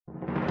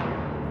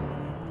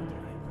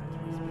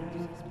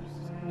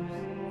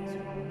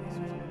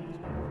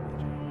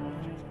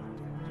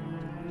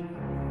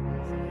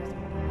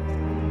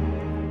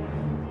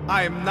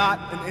I am not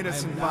an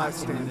innocent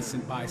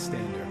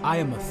bystander. I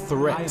am a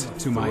threat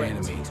to my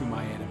enemy.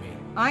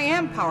 I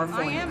am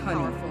powerful and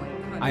cunning.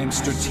 I am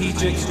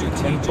strategic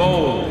and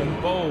bold.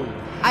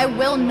 I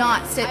will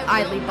not sit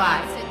idly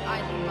by.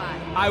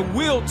 I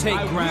will take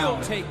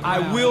ground. I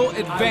will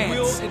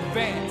advance.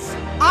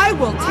 I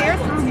will tear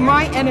through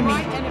my enemy.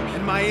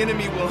 And my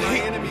enemy will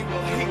hate.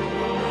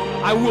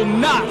 I will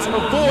not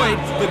avoid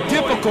the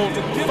difficult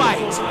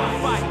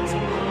fight.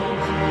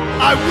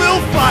 I will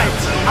fight.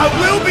 I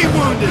will be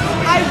wounded.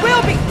 I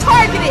will be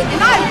targeted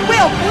and I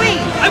will bleed.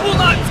 I will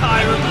not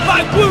tire.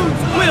 My wounds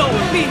will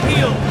be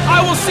healed. I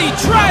will see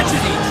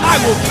tragedy.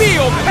 I will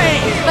feel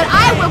pain. But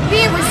I will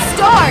be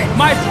restored.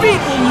 My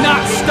feet will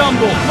not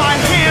stumble. My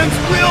hands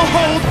will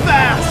hold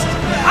fast.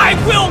 I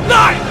will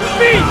not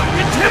be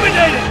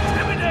intimidated.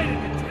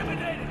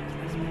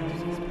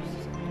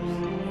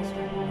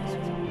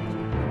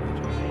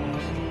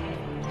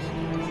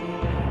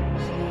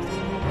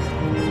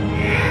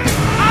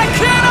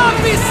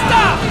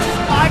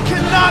 I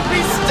cannot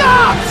be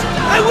stopped!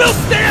 I will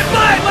stand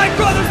by my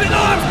brothers in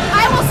arms!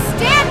 I will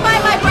stand by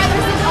my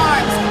brothers in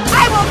arms!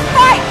 I will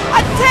fight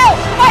until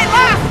my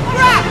last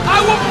breath! I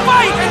will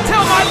fight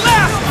until my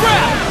last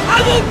breath! I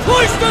will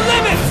push the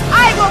limits!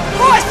 I will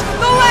push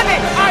the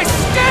limits! I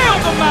scale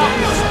the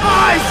mountains!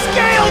 I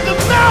scale the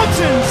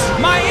mountains!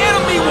 My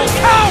enemy will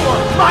cower!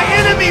 My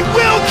enemy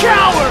will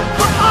cower!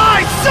 For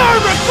I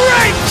serve a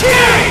great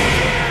king!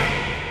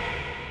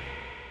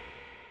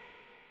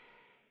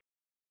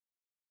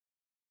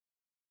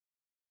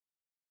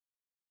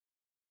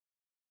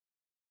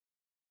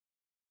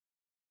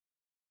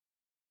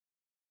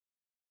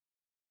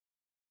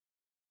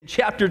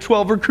 Chapter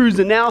 12, we're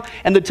cruising now,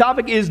 and the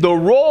topic is the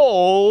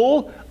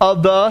role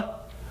of the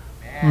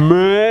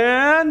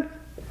man.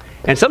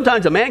 And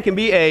sometimes a man can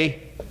be a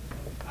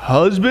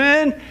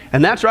husband,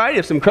 and that's right,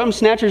 if some crumb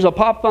snatchers will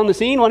pop on the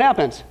scene, what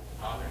happens?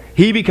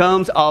 He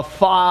becomes a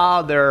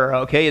father,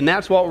 okay? And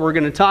that's what we're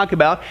going to talk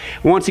about.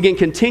 Once again,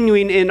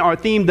 continuing in our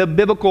theme, the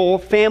biblical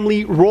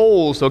family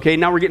roles, okay?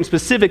 Now we're getting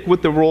specific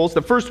with the roles.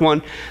 The first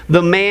one,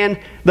 the man,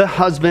 the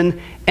husband,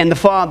 and the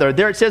father.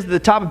 There it says at the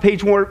top of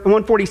page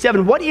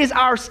 147, what is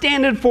our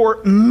standard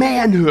for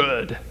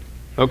manhood?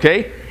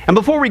 Okay? And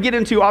before we get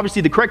into,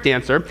 obviously, the correct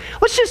answer,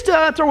 let's just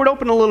throw it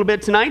open a little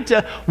bit tonight.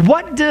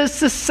 What does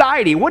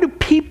society, what do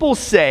people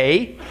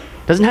say?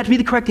 Doesn't have to be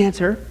the correct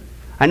answer.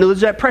 I know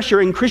there's that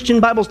pressure in Christian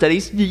Bible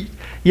studies.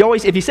 You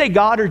always, if you say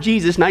God or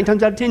Jesus, 9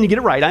 times out of 10 you get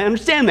it right. I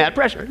understand that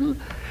pressure.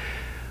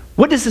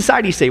 What does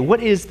society say?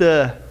 What makes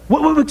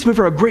me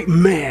for a great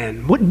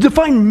man? What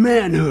define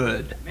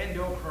manhood? Men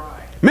don't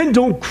cry. Men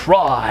don't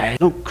cry.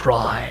 Don't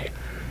cry.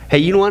 Hey,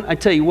 you know what? I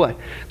tell you what.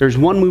 There's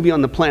one movie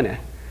on the planet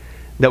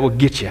that will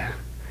get you.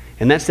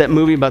 And that's that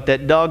movie about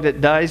that dog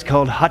that dies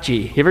called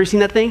Hachi. You ever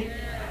seen that thing?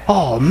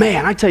 Oh,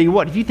 man, I tell you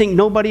what. If you think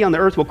nobody on the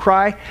earth will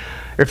cry,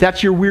 or if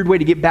that's your weird way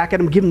to get back at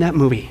them, give them that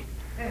movie.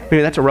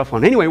 Maybe that's a rough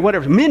one. Anyway,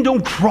 whatever. Men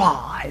don't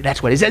cry.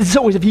 That's what it is.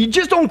 So if you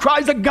just don't cry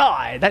as a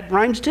guy, that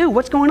rhymes too.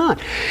 What's going on?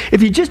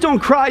 If you just don't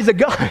cry as a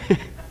guy,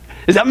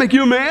 does that make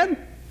you a man?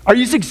 Are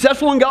you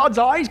successful in God's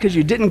eyes because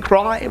you didn't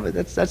cry?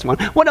 That's one.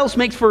 What else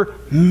makes for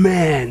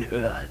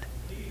manhood?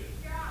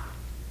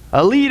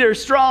 A leader,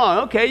 strong.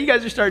 Okay, you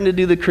guys are starting to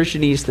do the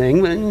Christianese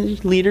thing.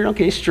 Leader,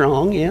 okay,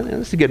 strong. Yeah,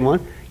 that's a good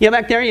one. Yeah,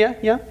 back there,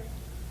 yeah.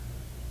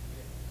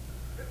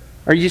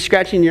 Are you just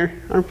scratching your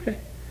armpit?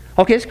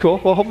 Okay, it's cool.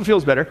 Well, I hope it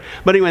feels better.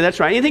 But anyway, that's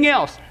right. Anything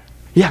else?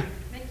 Yeah.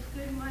 Makes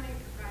good money.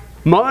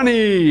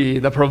 Money,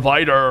 the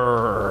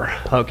provider.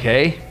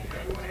 Okay.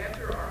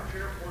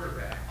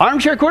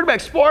 Armchair quarterback,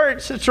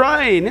 sports. That's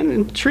right.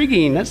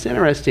 Intriguing. That's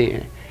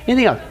interesting.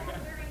 Anything else?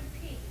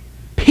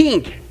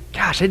 Pink.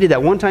 Gosh, I did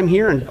that one time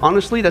here, and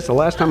honestly, that's the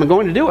last time I'm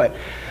going to do it.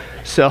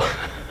 So,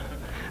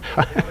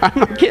 I'm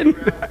not kidding.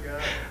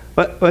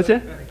 What's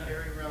it?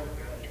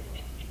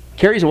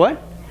 Carries a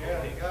what?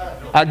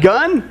 A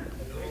gun?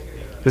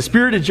 The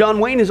spirit of John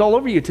Wayne is all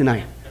over you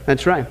tonight.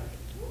 That's right.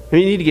 You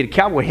need to get a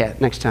cowboy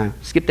hat next time.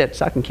 Skip that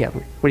stocking cap.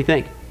 What do you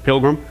think?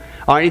 Pilgrim?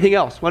 Or anything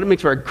else? What it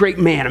makes for a great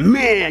man? A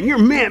man. You're a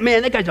man.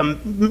 Man,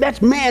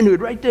 that's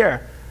manhood right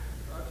there.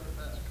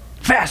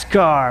 Fast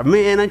car.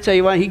 Man, I tell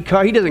you what, he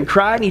doesn't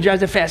cry and he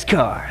drives a fast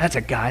car. That's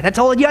a guy. That's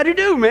all you got to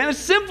do, man. It's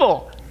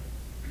simple.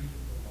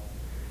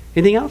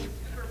 Anything else?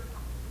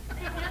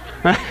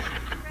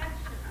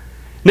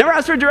 Never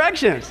ask for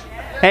directions.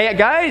 Hey,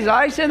 guys,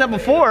 I said that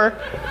before.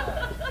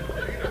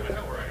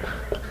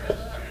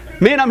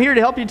 Man, I'm here to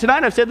help you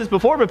tonight. I've said this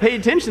before, but pay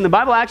attention. The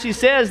Bible actually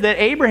says that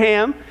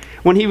Abraham,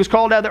 when he was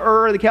called out of the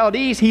Ur of the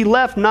Chaldees, he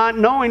left not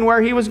knowing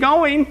where he was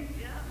going.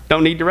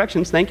 Don't need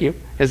directions. Thank you,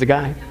 as a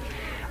guy.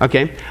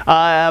 Okay.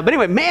 But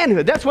anyway,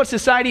 manhood, that's what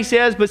society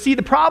says. But see,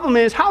 the problem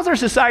is, how's our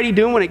society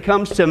doing when it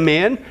comes to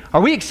men?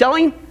 Are we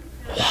excelling?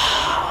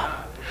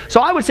 Wow.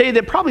 So I would say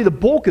that probably the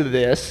bulk of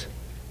this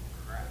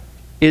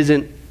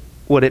isn't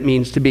what it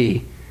means to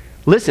be.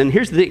 Listen,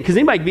 here's the thing, because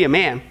anybody can be a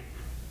man,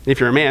 if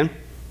you're a man,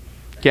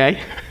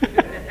 okay?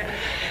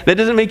 That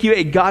doesn't make you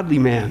a godly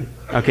man,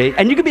 okay?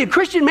 And you can be a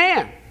Christian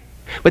man,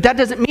 but that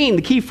doesn't mean,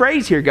 the key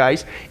phrase here,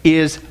 guys,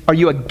 is, are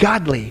you a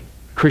godly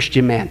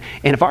Christian man.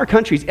 And if our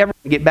country's ever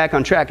going to get back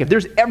on track, if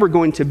there's ever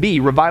going to be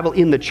revival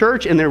in the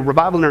church and there's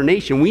revival in our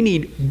nation, we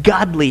need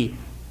godly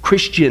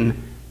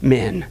Christian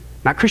men.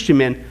 Not Christian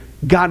men,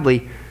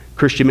 godly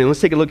Christian men. Let's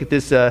take a look at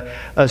this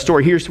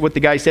story. Here's what the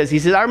guy says. He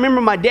says, I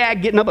remember my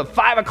dad getting up at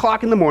 5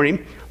 o'clock in the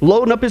morning,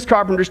 loading up his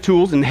carpenter's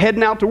tools and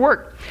heading out to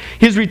work.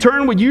 His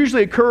return would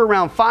usually occur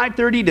around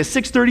 5:30 to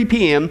 6:30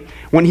 p.m.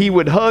 when he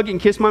would hug and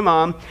kiss my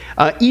mom,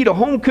 eat a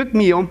home-cooked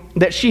meal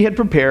that she had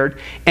prepared,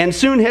 and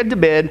soon head to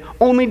bed,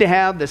 only to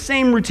have the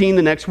same routine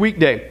the next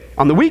weekday.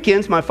 On the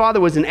weekends, my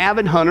father was an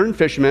avid hunter and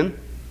fisherman.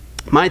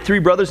 My 3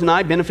 brothers and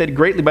I benefited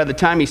greatly by the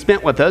time he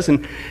spent with us,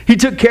 and he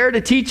took care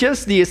to teach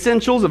us the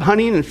essentials of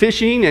hunting and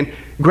fishing and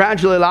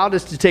gradually allowed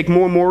us to take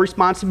more and more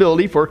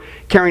responsibility for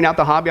carrying out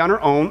the hobby on our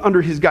own,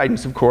 under his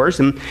guidance, of course.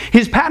 And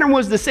his pattern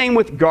was the same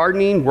with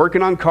gardening,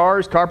 working on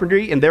cars,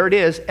 carpentry, and there it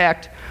is,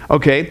 ACT.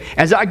 Okay,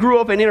 as I grew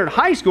up and entered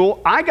high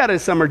school, I got a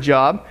summer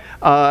job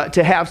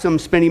to have some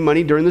spending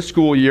money during the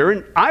school year,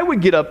 and I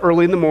would get up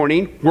early in the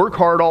morning, work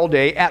hard all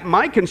day at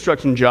my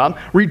construction job,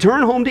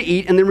 return home to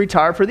eat, and then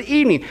retire for the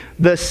evening.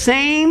 The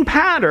same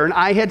pattern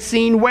I had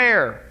seen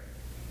where?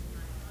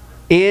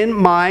 In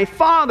my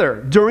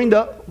father during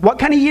the, what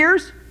kind of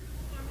years?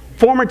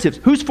 Formatives.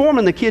 Who's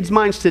forming the kids'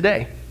 minds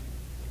today?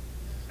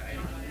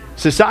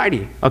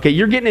 Society. Okay,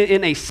 you're getting it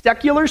in a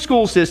secular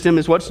school system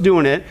is what's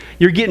doing it.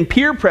 You're getting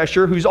peer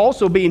pressure, who's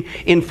also being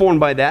informed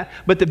by that.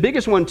 But the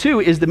biggest one,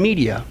 too, is the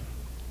media.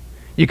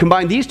 You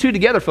combine these two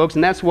together, folks,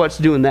 and that's what's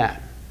doing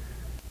that.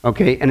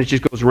 Okay, and it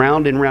just goes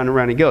round and round and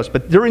round it goes.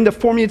 But during the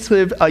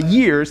formative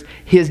years,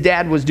 his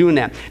dad was doing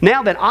that.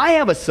 Now that I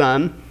have a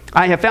son,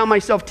 I have found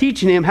myself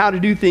teaching him how to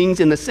do things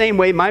in the same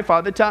way my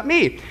father taught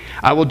me.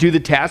 I will do the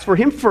task for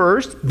him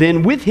first,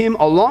 then with him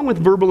along with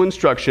verbal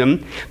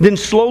instruction, then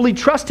slowly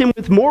trust him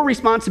with more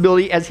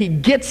responsibility as he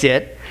gets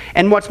it.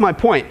 And what's my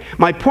point?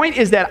 My point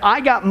is that I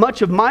got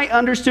much of my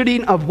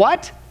understanding of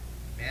what?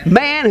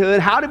 Manhood,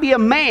 how to be a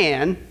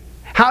man,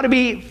 how to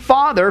be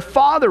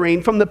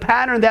fathering from the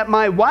pattern that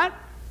my what?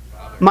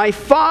 My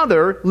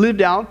father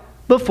lived out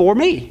before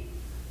me.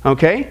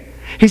 Okay?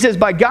 He says,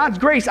 by God's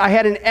grace, I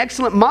had an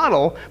excellent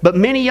model, but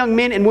many young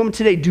men and women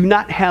today do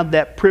not have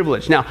that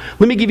privilege. Now,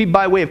 let me give you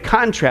by way of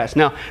contrast.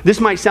 Now,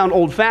 this might sound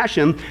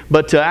old-fashioned,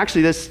 but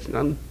actually this,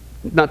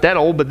 not that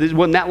old, but this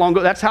wasn't that long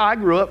ago. That's how I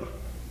grew up.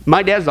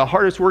 My dad's the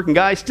hardest working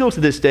guy, still to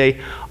this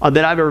day,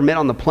 that I've ever met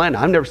on the planet.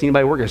 I've never seen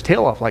anybody work his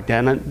tail off like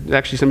that. And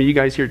actually, some of you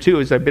guys here, too,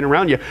 as I've been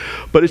around you.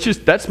 But it's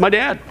just, that's my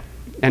dad.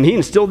 And he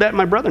instilled that in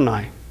my brother and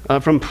I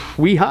from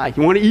wee high.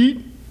 You want to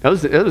eat? That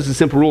was a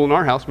simple rule in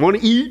our house. You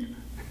want to eat?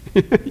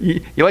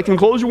 You like them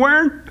clothes you're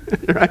wearing?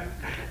 Right?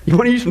 You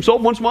want to use some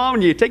soap once in a while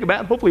when you take a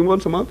bath, hopefully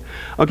once a month.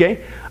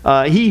 Okay?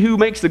 He who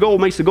makes the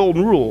gold makes the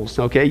golden rules.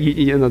 Okay?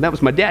 You know, that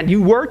was my dad.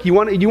 You work, you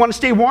want to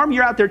stay warm,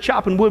 you're out there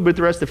chopping wood with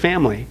the rest of the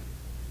family.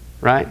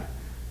 Right?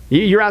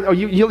 You're out,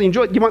 you'll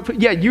enjoy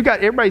it. You got,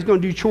 everybody's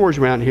going to do chores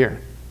around here.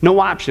 No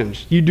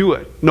options. You do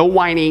it. No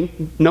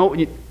whining. No.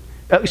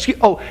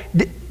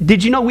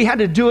 Did you know we had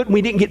to do it and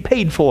we didn't get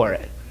paid for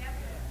it?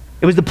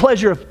 It was the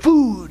pleasure of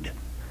food.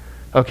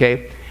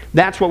 Okay?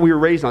 That's what we were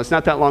raised on. It's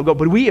not that long ago,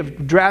 but we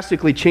have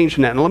drastically changed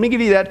from that. And let me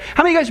give you that.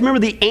 How many of you guys remember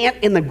the ant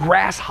and the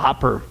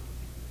grasshopper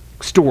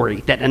story,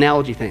 that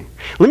analogy thing?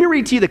 Let me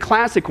read to you the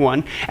classic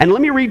one, and let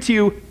me read to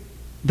you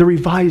the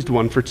revised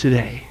one for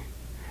today.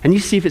 And you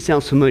see if it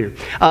sounds familiar.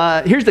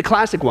 Here's the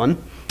classic one.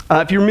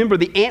 If you remember,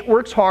 the ant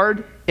works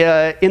hard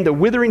in the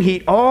withering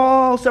heat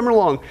all summer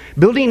long,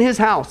 building his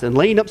house and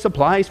laying up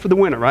supplies for the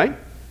winter, right?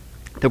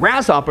 The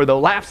grasshopper, though,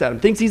 laughs at him,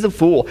 thinks he's a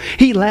fool.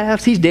 He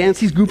laughs, he's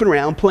dancing, he's goofing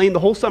around, playing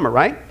the whole summer,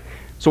 right?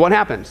 So what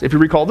happens? If you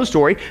recall the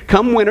story,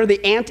 come winter,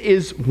 the ant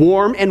is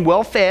warm and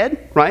well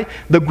fed, right?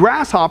 The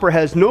grasshopper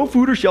has no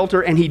food or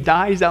shelter, and he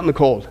dies out in the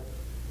cold.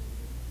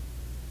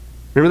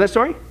 Remember that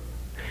story?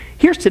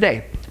 Here's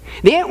today.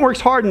 The ant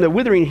works hard in the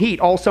withering heat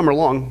all summer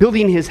long,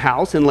 building his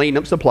house and laying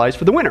up supplies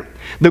for the winter.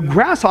 The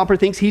grasshopper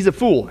thinks he's a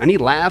fool, and he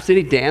laughs and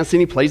he dances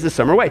and he plays the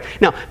summer away.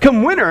 Now,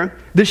 come winter,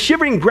 the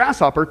shivering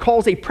grasshopper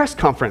calls a press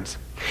conference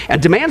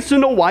and demands to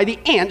know why the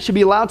ant should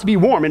be allowed to be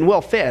warm and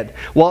well fed,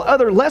 while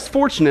other less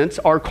fortunates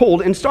are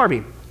cold and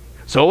starving.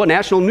 So a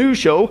national news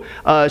show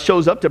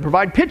shows up to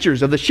provide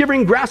pictures of the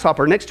shivering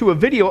grasshopper next to a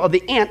video of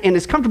the ant in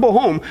his comfortable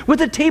home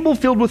with a table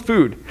filled with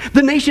food.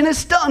 The nation is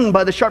stunned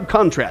by the sharp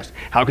contrast.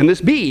 How can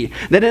this be,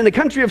 that in a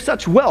country of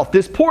such wealth,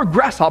 this poor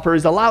grasshopper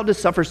is allowed to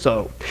suffer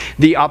so?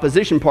 The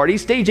opposition party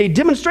staged a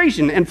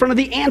demonstration in front of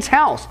the ant's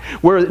house,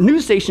 where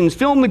news stations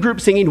filmed the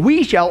group singing,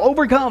 "We shall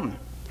overcome."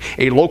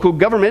 A local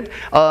government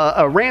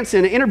rants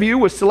in an interview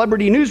with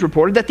Celebrity News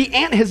reported that the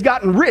ant has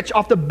gotten rich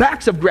off the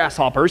backs of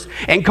grasshoppers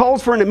and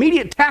calls for an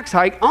immediate tax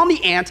hike on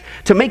the ant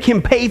to make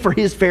him pay for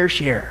his fair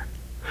share.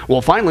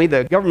 Well, finally,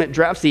 the government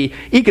drafts the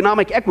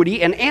Economic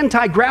Equity and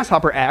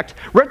Anti-Grasshopper Act,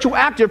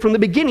 retroactive from the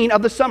beginning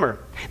of the summer.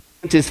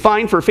 The ant is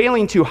fined for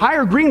failing to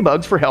hire green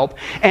bugs for help,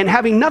 and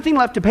having nothing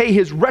left to pay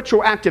his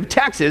retroactive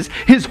taxes,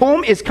 his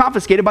home is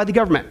confiscated by the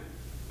government.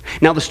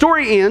 Now the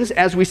story ends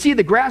as we see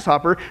the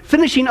grasshopper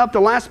finishing up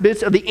the last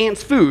bits of the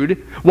ant's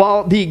food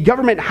while the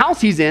government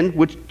house he's in,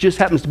 which just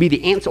happens to be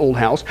the ant's old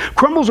house,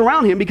 crumbles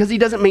around him because he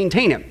doesn't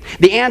maintain it.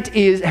 The ant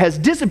has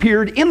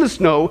disappeared in the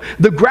snow,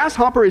 the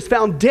grasshopper is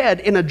found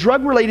dead in a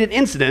drug-related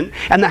incident,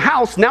 and the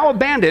house, now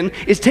abandoned,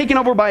 is taken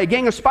over by a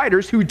gang of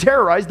spiders who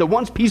terrorize the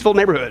once peaceful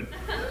neighborhood.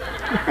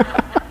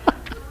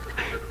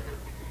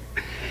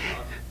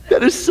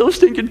 That is so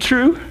stinking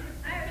true.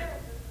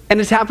 And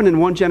it's happened in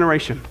one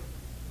generation.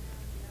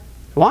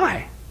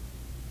 Why?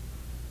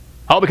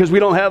 Oh, because we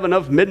don't have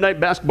enough midnight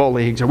basketball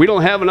leagues, or we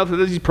don't have enough of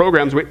these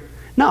programs.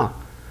 No.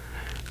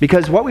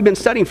 Because what we've been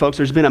studying, folks,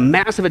 there's been a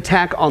massive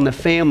attack on the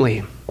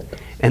family.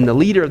 And the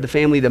leader of the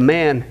family, the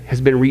man, has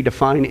been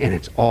redefined, and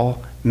it's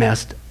all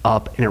messed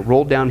up. And it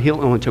rolled downhill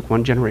and only took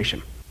one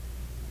generation.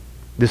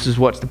 This is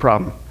what's the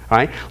problem. All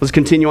right, let's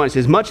continue on. It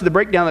says, much of the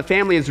breakdown of the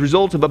family is the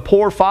result of a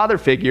poor father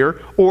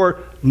figure or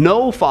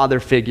no father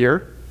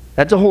figure.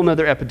 That's a whole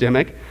other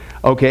epidemic,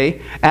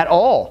 okay, at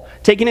all.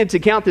 Taking into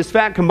account this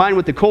fact combined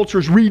with the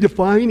culture's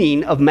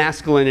redefining of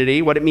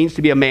masculinity, what it means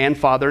to be a man,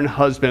 father, and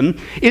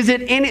husband, is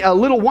it a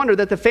little wonder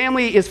that the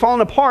family is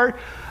falling apart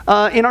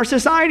in our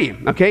society,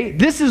 okay?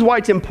 This is why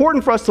it's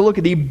important for us to look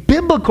at the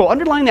biblical,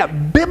 underlying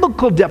that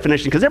biblical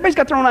definition, because everybody's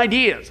got their own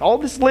ideas, all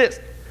this list.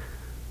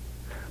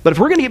 But if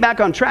we're going to get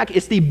back on track,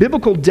 it's the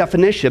biblical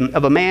definition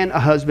of a man, a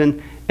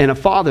husband, and a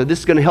father. This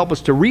is going to help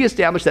us to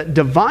reestablish that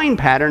divine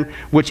pattern,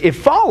 which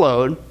if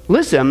followed,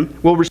 listen,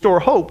 will restore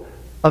hope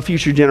of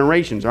future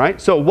generations, all right?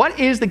 So what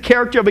is the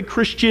character of a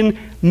Christian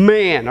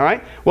man, all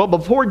right? Well,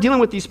 before dealing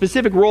with these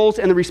specific roles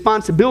and the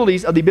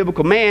responsibilities of the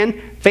biblical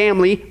man,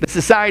 family, the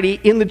society,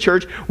 in the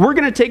church, we're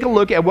going to take a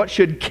look at what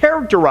should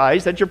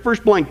characterize, that's your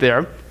first blank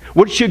there,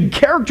 what should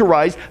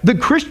characterize the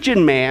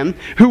Christian man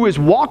who is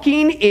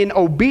walking in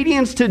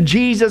obedience to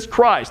Jesus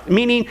Christ,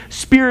 meaning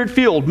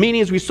Spirit-filled,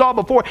 meaning as we saw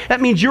before,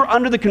 that means you're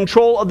under the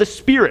control of the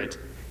Spirit.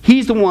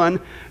 He's the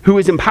one who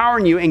is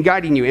empowering you and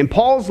guiding you. In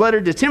Paul's letter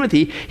to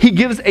Timothy, he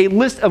gives a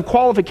list of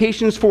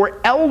qualifications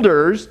for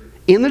elders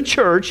in the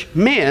church,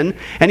 men,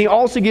 and he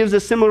also gives a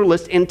similar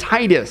list in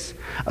Titus.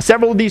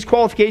 Several of these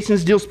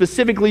qualifications deal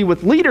specifically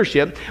with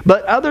leadership,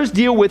 but others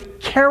deal with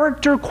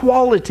character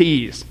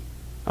qualities.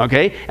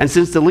 Okay, and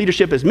since the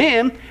leadership is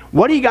men,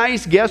 what do you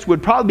guys guess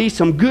would probably be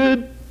some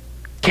good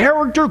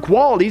character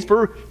qualities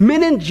for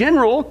men in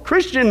general,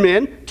 Christian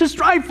men, to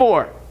strive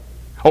for?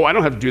 Oh, I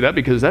don't have to do that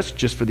because that's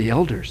just for the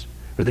elders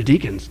or the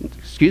deacons.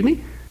 Excuse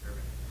me?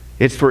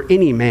 It's for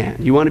any man.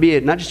 You want to be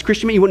not just a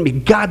Christian man, you want to be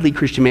a godly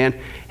Christian man.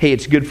 Hey,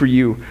 it's good for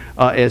you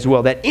as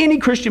well. That any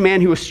Christian man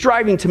who is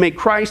striving to make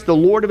Christ the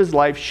Lord of his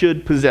life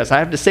should possess. I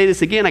have to say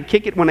this again. I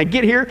kick it when I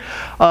get here.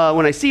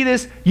 When I see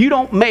this, you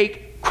don't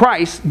make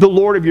Christ the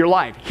Lord of your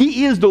life.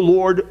 He is the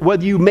Lord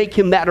whether you make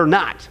him that or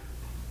not.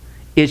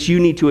 It's you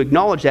need to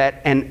acknowledge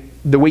that, and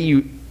the way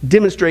you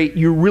demonstrate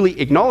you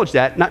really acknowledge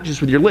that, not just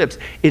with your lips,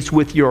 it's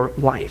with your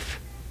life.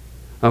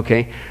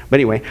 Okay? But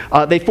anyway,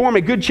 they form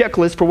a good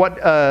checklist for what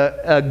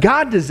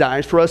God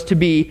desires for us to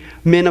be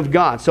men of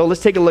God. So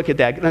let's take a look at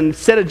that. And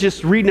instead of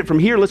just reading it from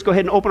here, let's go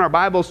ahead and open our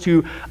Bibles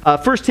to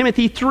 1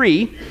 Timothy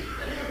 3.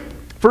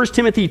 1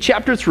 Timothy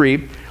chapter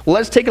 3.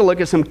 Let's take a look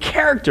at some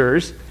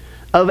characters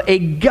of a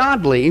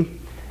godly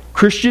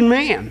Christian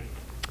man.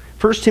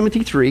 1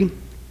 Timothy 3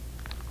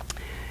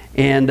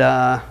 and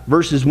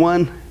verses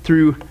 1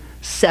 through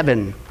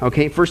 7.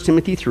 Okay, 1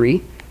 Timothy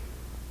 3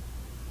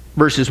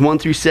 verses 1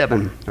 through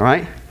 7. All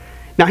right.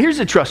 Now here's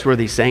a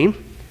trustworthy saying.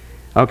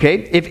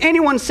 Okay, if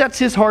anyone sets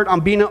his heart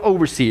on being an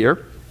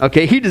overseer,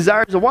 okay, he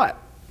desires a what?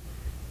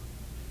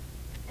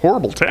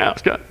 Horrible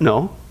task.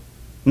 No,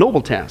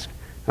 noble task.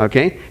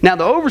 Okay. Now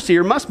the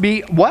overseer must be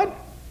what?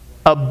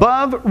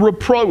 Above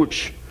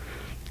reproach.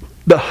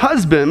 The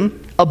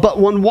husband of but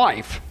one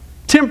wife,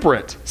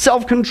 temperate,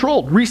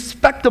 self-controlled,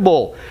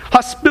 respectable,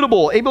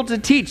 hospitable, able to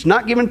teach,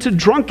 not given to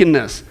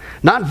drunkenness,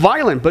 not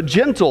violent, but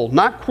gentle,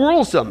 not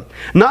quarrelsome,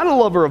 not a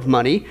lover of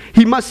money.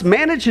 He must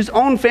manage his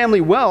own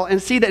family well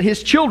and see that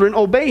his children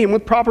obey him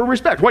with proper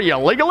respect. What, are you a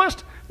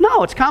legalist?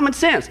 No, it's common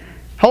sense.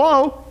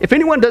 Hello? If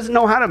anyone doesn't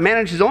know how to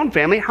manage his own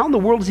family, how in the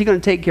world is he going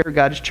to take care of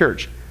God's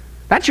church?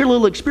 That's your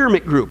little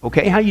experiment group,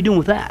 okay? How you doing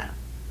with that?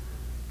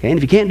 Okay, and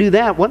if you can't do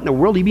that, what in the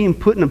world are you being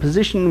put in a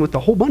position with a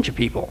whole bunch of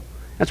people?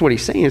 That's what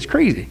he's saying. It's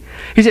crazy.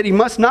 He said he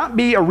must not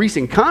be a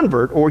recent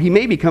convert, or he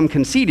may become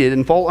conceited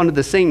and fall under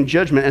the same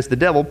judgment as the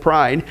devil,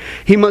 pride.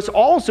 He must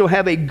also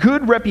have a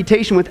good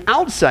reputation with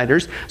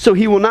outsiders, so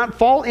he will not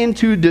fall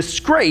into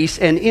disgrace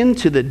and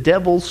into the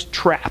devil's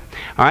trap.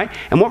 All right?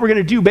 And what we're going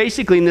to do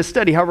basically in this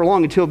study, however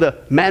long until the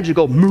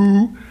magical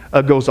moo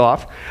goes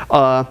off,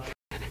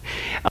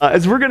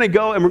 is we're going to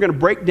go and we're going to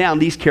break down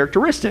these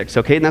characteristics,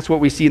 okay? And that's what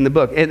we see in the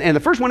book. And the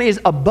first one is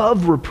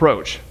above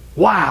reproach.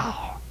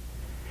 Wow.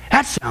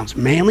 That sounds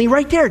manly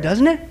right there,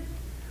 doesn't it?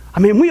 I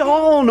mean, we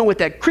all know what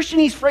that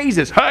Christianese phrase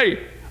is.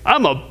 Hey,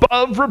 I'm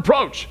above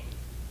reproach.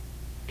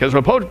 Because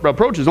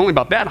reproach is only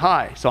about that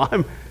high. So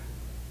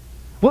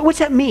what's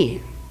that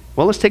mean?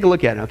 Well, let's take a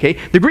look at it, okay?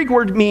 The Greek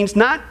word means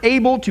not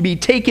able to be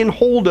taken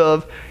hold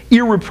of,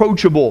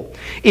 irreproachable.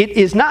 It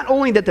is not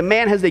only that the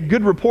man has a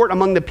good report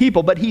among the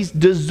people, but he's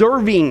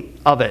deserving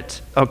of it,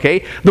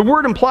 okay? The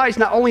word implies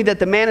not only that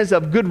the man is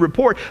of good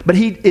report, but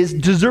he is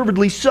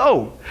deservedly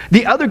so.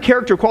 The other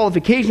character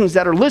qualifications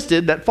that are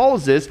listed that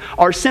follows this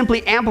are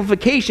simply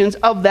amplifications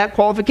of that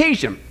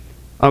qualification,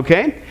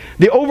 okay?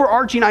 The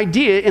overarching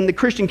idea in the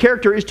Christian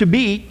character is to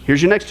be,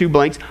 here's your next two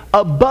blanks,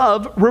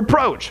 above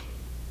reproach.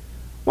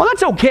 Well,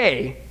 that's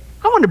okay.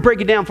 I want to break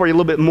it down for you a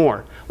little bit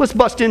more. Let's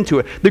bust into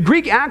it. The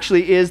Greek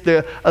actually is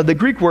the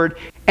Greek word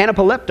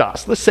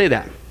anapoleptos. Let's say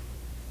that.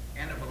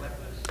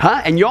 Anapoleptos.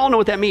 Huh? And you all know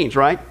what that means,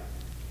 right?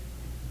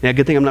 Yeah,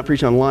 good thing I'm not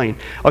preaching online.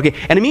 Okay,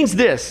 and it means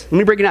this. Let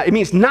me break it out. It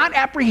means not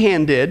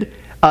apprehended,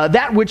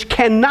 that which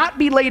cannot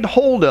be laid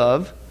hold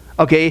of,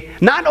 okay,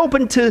 not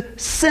open to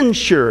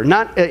censure,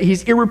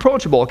 he's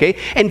irreproachable, okay?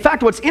 In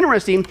fact, what's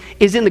interesting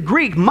is in the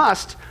Greek,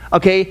 must,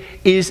 okay,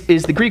 is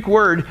the Greek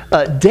word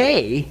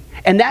day,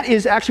 and that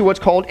is actually what's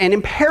called an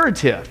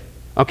imperative,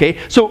 okay?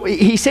 So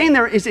he's saying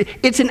there is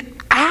it's an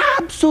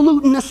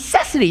absolute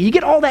necessity. You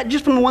get all that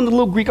just from one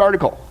little Greek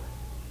article.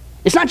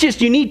 It's not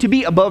just you need to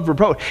be above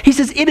reproach. He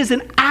says it is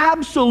an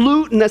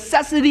absolute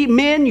necessity.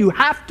 Men, you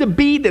have to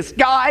be this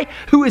guy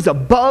who is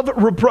above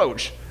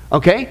reproach,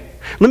 okay?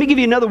 Let me give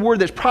you another word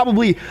that's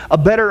probably a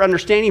better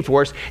understanding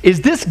for us,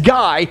 is this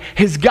guy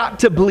has got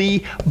to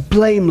be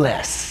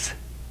blameless.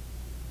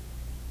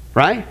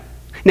 Right?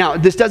 Now,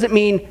 this doesn't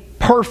mean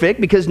perfect,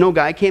 because no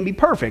guy can be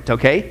perfect,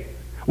 okay?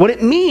 What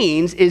it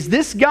means is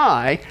this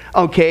guy,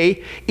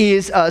 okay,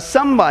 is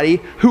somebody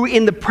who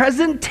in the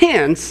present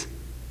tense,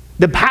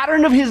 the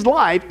pattern of his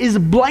life is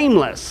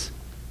blameless.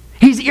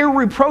 He's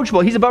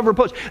irreproachable. He's above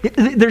reproach.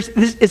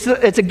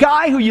 It's a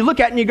guy who you look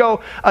at and you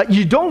go,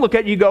 you don't look at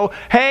and you go,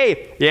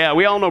 hey, yeah,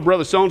 we all know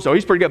brother so-and-so.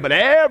 He's pretty good, but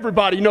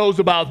everybody knows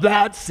about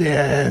that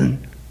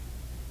sin.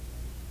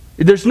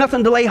 There's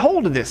nothing to lay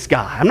hold of this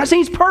guy. I'm not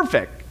saying he's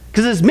perfect.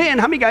 Because as men,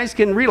 how many guys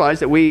can realize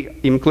that we,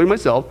 including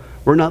myself,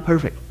 we're not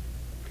perfect?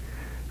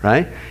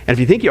 Right? And if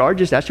you think you are,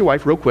 just ask your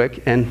wife real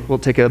quick and we'll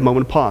take a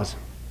moment of pause.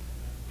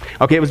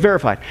 Okay, it was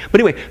verified. But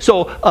anyway,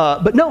 so,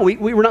 but no,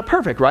 we were not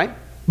perfect, right?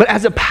 But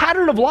as a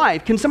pattern of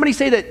life, can somebody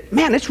say that,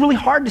 man, it's really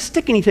hard to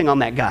stick anything on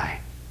that guy?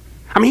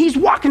 I mean, he's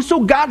walking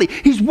so godly.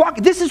 He's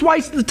walking. This is why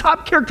he's the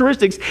top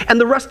characteristics and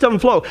the rest of them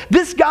flow.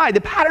 This guy,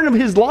 the pattern of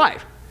his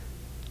life,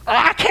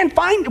 I can't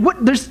find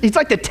it's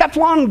like the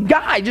Teflon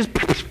guy, just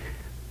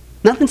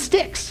nothing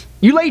sticks.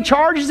 You lay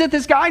charges at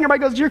this guy and everybody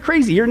goes, you're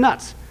crazy, you're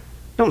nuts.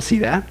 Don't see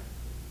that.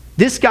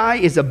 This guy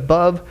is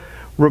above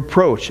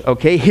reproach,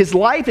 okay? His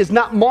life is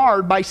not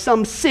marred by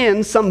some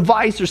sin, some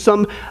vice, or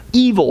some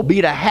evil, be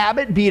it a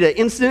habit, be it an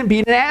incident, be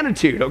it an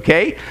attitude,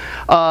 okay?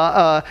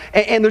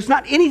 And there's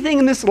not anything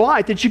in this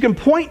life that you can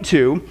point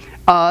to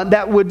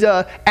that would,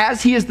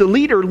 as he is the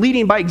leader,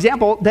 leading by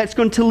example, that's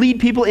going to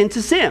lead people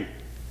into sin.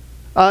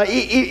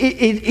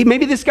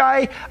 Maybe this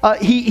guy,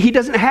 he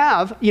doesn't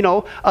have,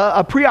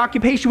 a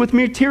preoccupation with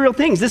material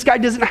things. This guy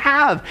doesn't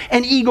have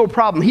an ego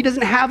problem. He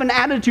doesn't have an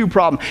attitude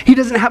problem. He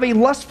doesn't have a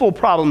lustful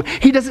problem.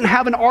 He doesn't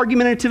have an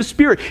argumentative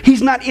spirit.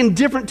 He's not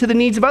indifferent to the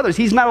needs of others.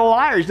 He's not a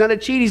liar. He's not a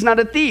cheat. He's not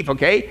a thief,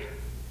 okay?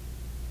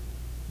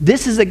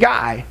 This is a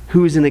guy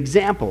who is an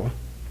example.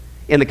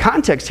 In the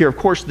context here, of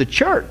course, the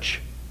church.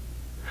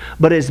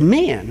 But as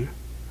men,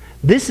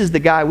 this is the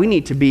guy we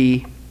need to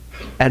be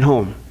at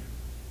home.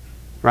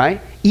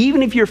 Right?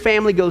 Even if your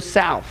family goes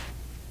south,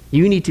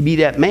 you need to be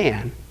that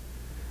man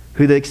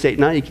who they say,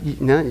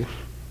 no,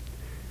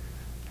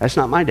 that's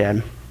not my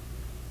dad.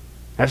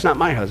 That's not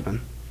my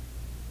husband.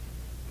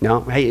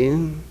 No,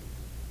 hey,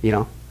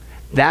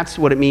 that's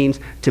what it means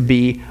to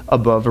be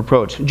above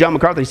reproach. John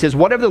MacArthur, he says,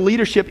 whatever the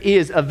leadership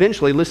is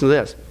eventually, listen to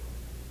this,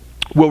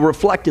 will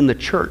reflect in the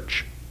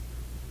church.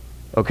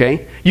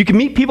 Okay? You can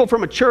meet people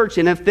from a church,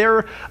 and if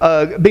they're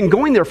been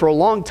going there for a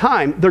long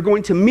time, they're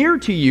going to mirror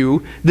to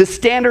you the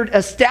standard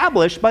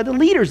established by the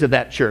leaders of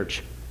that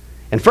church.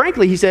 And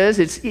frankly, he says,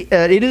 it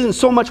isn't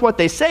so much what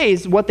they say,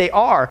 it's what they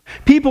are.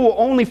 People will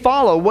only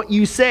follow what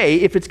you say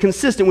if it's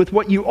consistent with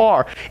what you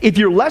are. If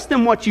you're less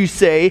than what you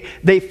say,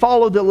 they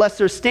follow the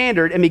lesser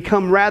standard and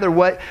become rather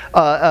what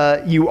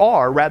you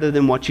are rather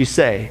than what you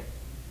say.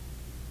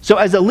 So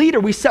as a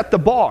leader, we set the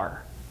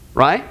bar,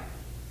 right?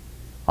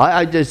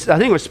 I think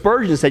it was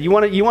Spurgeon said, you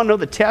want to know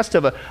the test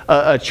of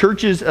a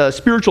church's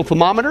spiritual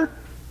thermometer?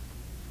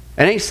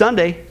 It ain't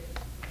Sunday.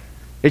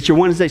 It's your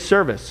Wednesday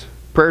service,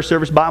 prayer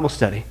service, Bible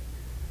study.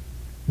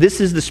 This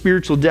is the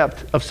spiritual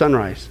depth of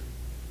Sunrise.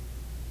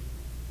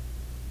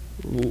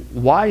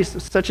 Why is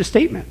such a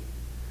statement?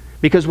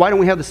 Because why don't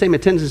we have the same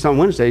attendance on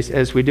Wednesdays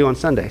as we do on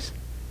Sundays?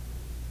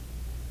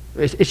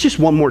 It's just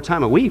one more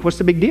time a week. What's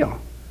the big deal?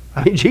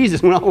 I mean,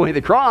 Jesus went all the way to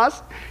the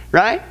cross,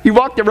 right? He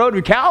walked the road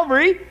to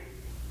Calvary.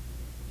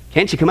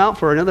 Can't you come out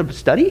for another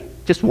study?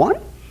 Just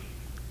one?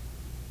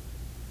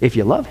 If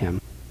you love him,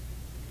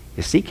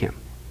 you seek him,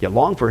 you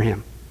long for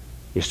him,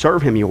 you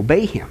serve him, you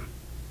obey him.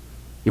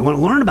 You want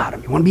to learn about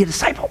him, you want to be a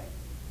disciple,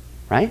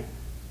 right?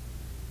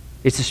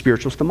 It's a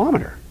spiritual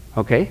thermometer,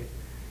 okay?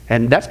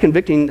 And that's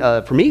convicting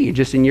for me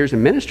just in years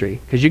in ministry,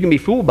 because you can be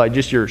fooled by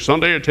just your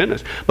Sunday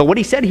attendance. But what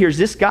he said here is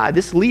this guy,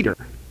 this leader,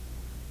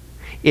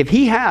 if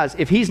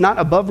he's not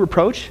above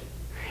reproach,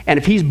 and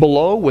if he's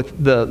below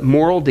with the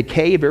moral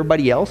decay of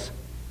everybody else,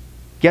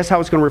 guess how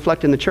it's going to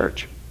reflect in the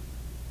church?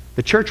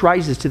 The church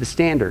rises to the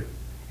standard.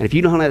 And if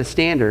you don't have a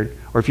standard,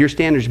 or if your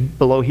standard's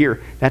below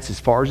here, that's as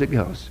far as it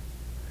goes.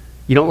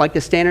 You don't like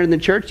the standard in the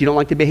church? You don't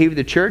like the behavior of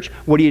the church?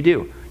 What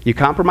do? You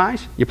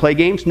compromise? You play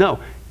games? No.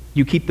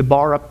 You keep the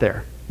bar up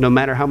there. No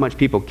matter how much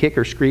people kick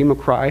or scream or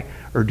cry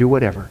or do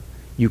whatever.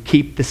 You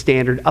keep the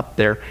standard up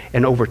there,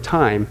 and over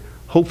time,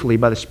 hopefully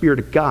by the Spirit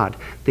of God,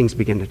 things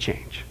begin to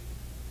change.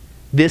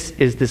 This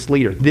is this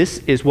leader. This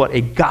is what a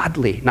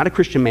godly, not a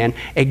Christian man,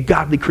 a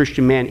godly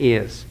Christian man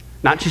is.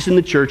 Not just in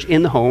the church,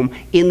 in the home,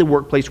 in the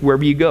workplace,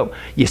 wherever you go.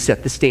 You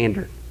set the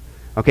standard.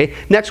 Okay?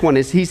 Next one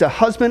is he's a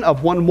husband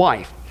of one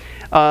wife.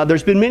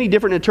 There's been many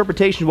different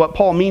interpretations of what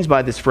Paul means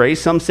by this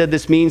phrase. Some said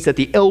this means that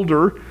the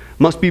elder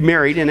must be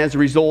married, and as a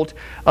result,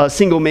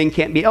 single men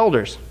can't be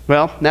elders.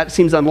 Well, that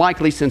seems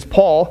unlikely since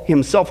Paul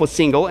himself was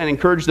single and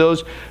encouraged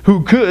those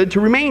who could to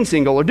remain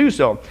single or do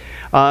so.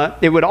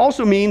 It would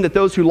also mean that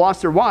those who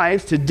lost their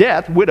wives to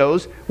death,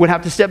 widows, would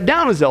have to step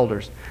down as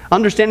elders.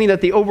 Understanding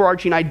that the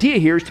overarching idea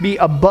here is to be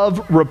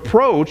above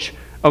reproach.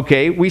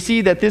 Okay, we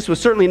see that this was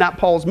certainly not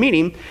Paul's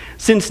meaning,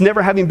 since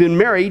never having been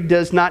married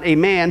does not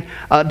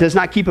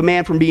keep a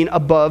man from being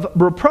above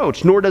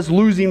reproach, nor does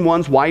losing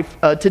one's wife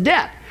to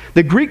death.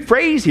 The Greek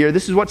phrase here,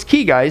 this is what's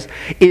key, guys,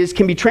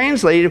 can be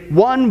translated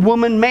one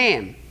woman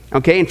man.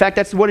 Okay, in fact,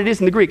 that's what it is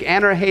in the Greek,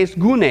 anarches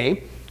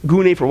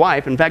gune for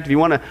wife. In fact, if you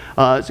want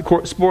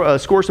to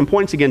score some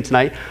points again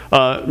tonight,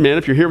 man,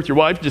 if you're here with your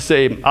wife, just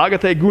say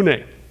agathe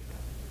gune.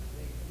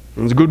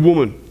 It's a good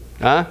woman.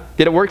 Huh?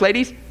 Did it work,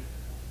 ladies?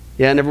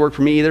 Yeah, it never worked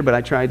for me either, but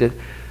I tried it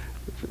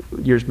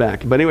years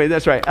back. But anyway,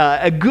 that's right.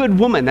 A good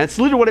woman. That's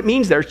literally what it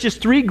means there. It's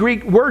just 3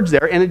 Greek words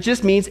there, and it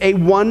just means a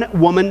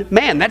one-woman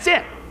man. That's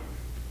it.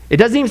 It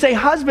doesn't even say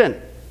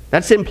husband.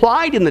 That's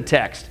implied in the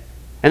text.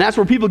 And that's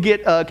where people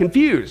get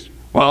confused.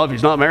 Well, if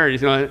he's not married,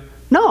 he's not...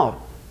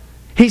 No.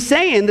 He's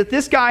saying that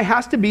this guy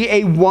has to be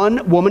a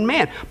one-woman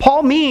man.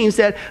 Paul means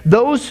that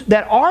those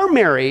that are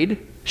married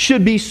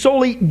should be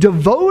solely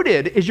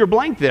devoted, is your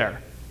blank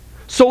there,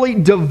 solely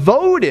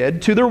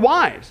devoted to their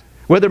wives.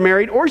 Whether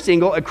married or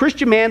single, a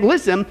Christian man,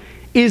 listen,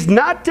 is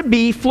not to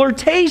be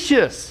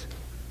flirtatious.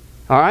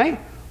 All right?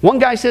 One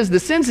guy says the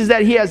sense is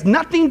that he has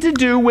nothing to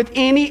do with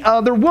any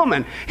other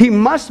woman. He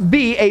must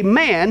be a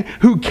man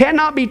who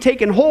cannot be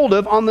taken hold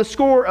of on the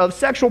score of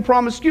sexual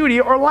promiscuity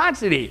or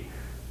laxity.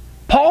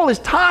 Paul is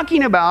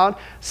talking about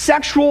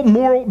sexual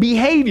moral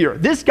behavior.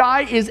 This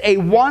guy is a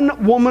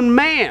one-woman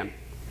man.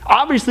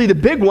 Obviously the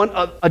big one,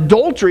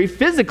 adultery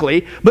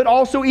physically, but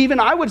also even,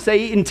 I would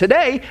say in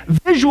today,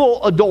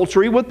 visual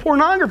adultery with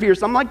pornography or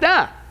something like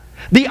that.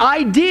 The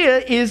idea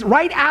is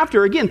right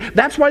after, again,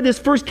 that's why this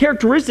first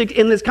characteristic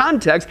in this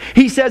context,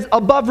 he says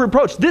above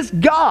reproach. This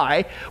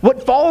guy,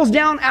 what falls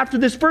down after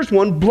this first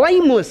one,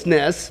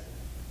 blamelessness,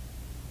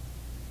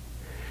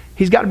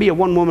 he's got to be a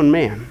one-woman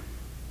man.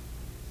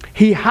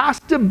 He has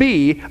to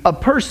be a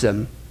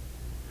person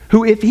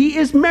who, if he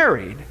is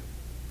married,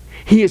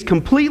 he is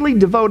completely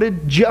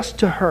devoted just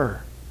to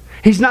her.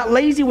 He's not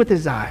lazy with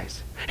his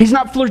eyes. He's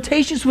not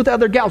flirtatious with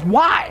other gals.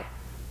 Why?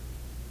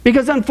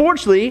 Because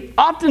unfortunately,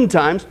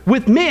 oftentimes,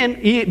 with men,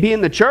 be it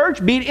in the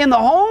church, be it in the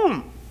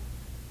home,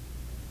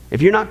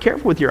 if you're not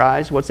careful with your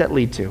eyes, what's that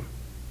lead to?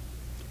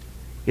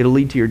 It'll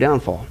lead to your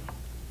downfall.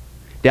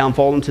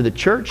 Downfall into the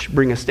church,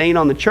 bring a stain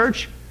on the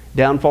church.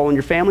 Downfall in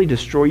your family,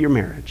 destroy your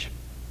marriage.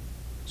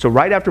 So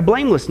right after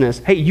blamelessness,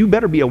 hey, you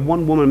better be a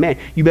one-woman man.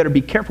 You better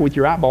be careful with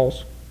your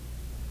eyeballs.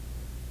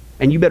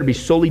 And you better be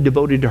solely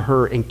devoted to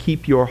her and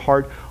keep your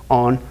heart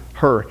on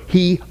her.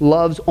 He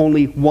loves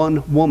only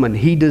one woman.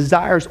 He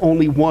desires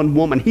only one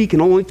woman. He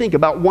can only think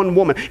about one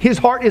woman. His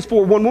heart is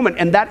for one woman,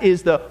 and that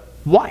is the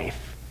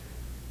wife,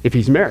 if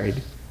he's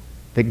married,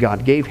 that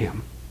God gave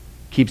him.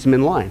 Keeps him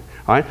in line.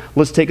 All right,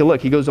 let's take a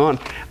look. He goes on.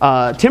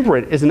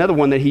 Temperate is another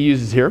one that he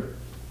uses here.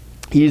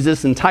 He uses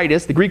this in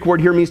Titus. The Greek word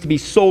here means to be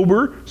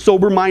sober,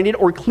 sober-minded,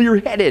 or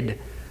clear-headed.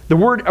 The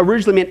word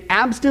originally meant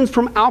abstinence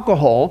from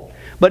alcohol,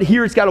 but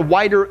here it's got a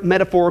wider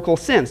metaphorical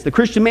sense. The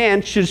Christian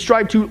man should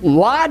strive to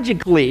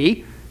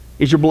logically,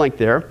 is your blank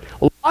there,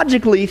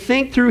 logically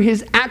think through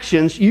his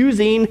actions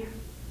using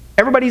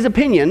everybody's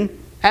opinion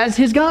as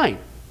his guide.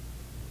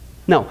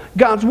 No,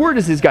 God's word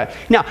is his guide.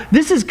 Now,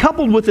 this is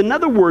coupled with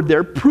another word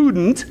there,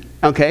 prudent,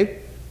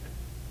 okay?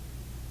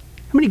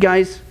 How many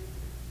guys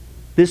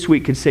this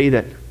week could say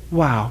that,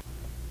 wow,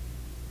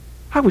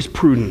 I was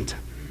prudent?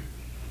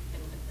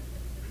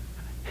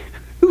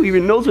 Who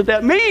even knows what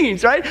that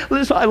means, right?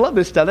 I love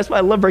this stuff. That's why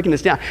I love breaking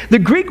this down. The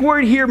Greek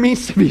word here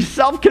means to be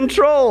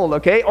self-controlled,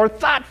 okay, or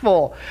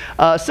thoughtful.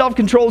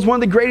 Self-control is one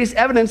of the greatest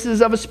evidences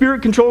of a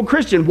spirit-controlled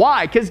Christian.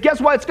 Why? Because guess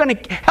what? It's going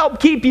to help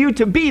keep you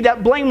to be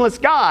that blameless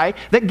guy,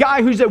 that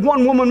guy who's a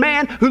one-woman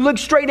man who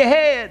looks straight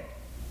ahead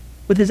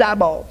with his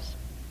eyeballs.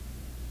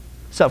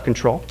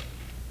 Self-control.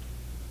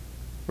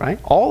 right?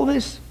 All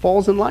this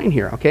falls in line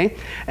here, okay?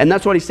 And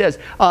that's what he says.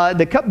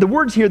 The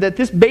words here that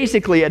this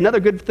basically, another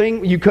good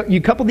thing, you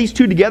couple these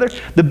two together,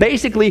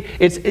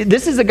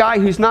 this is a guy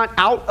who's not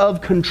out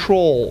of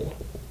control.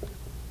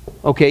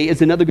 Okay,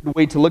 is another good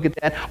way to look at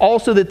that.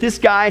 Also that this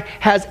guy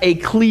has a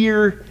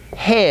clear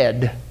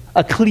head,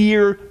 a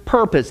clear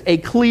purpose, a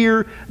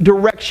clear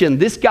direction.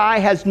 This guy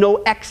has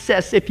no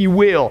excess, if you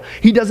will.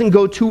 He doesn't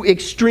go to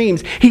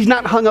extremes. He's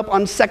not hung up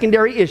on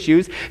secondary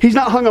issues. He's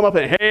not hung up on,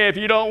 hey, if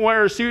you don't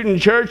wear a suit in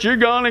church, you're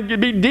going to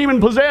be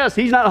demon-possessed.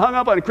 He's not hung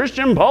up on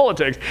Christian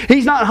politics.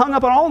 He's not hung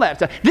up on all that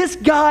stuff. This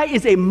guy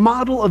is a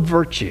model of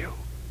virtue.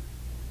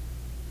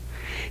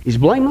 He's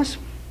blameless,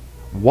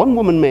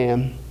 one-woman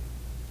man,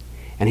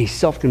 and he's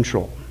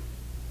self-controlled.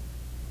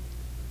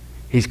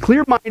 He's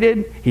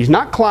clear-minded. He's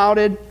not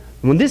clouded.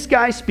 When this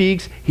guy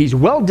speaks, he's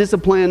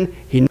well-disciplined.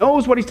 He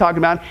knows what he's talking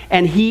about.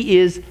 And he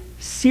is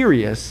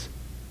serious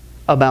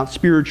about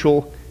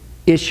spiritual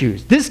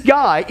issues. This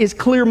guy is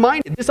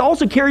clear-minded. This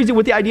also carries it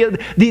with the idea of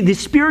the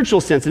spiritual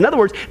sense. In other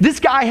words, this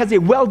guy has a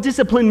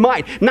well-disciplined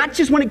mind. Not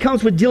just when it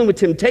comes with dealing with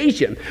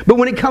temptation, but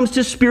when it comes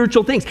to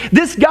spiritual things.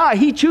 This guy,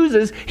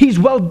 he's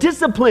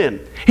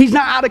well-disciplined. He's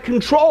not out of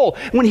control.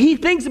 When he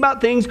thinks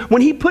about things,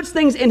 when he puts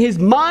things in his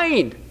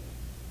mind,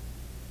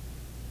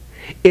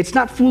 it's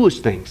not foolish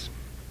things.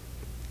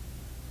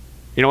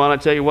 You know what, I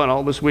tell you what,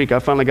 all this week I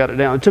finally got it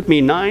down. It took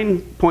me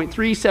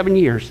 9.37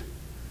 years,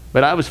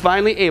 but I was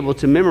finally able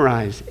to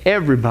memorize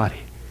everybody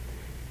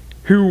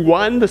who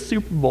won the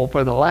Super Bowl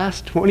for the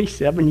last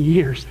 27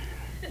 years.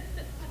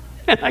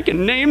 And I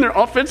can name their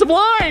offensive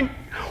line.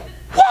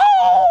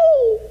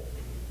 Whoa!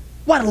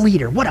 What a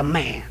leader, what a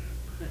man.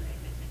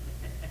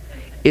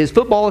 Is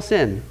football a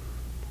sin?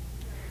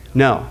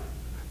 No.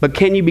 But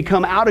can you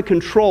become out of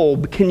control?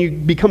 Can you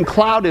become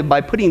clouded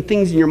by putting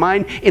things in your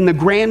mind in the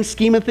grand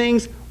scheme of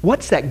things?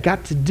 What's that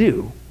got to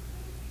do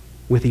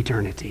with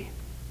eternity?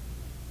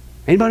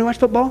 Anybody watch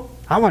football?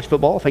 I watch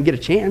football if I get a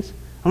chance.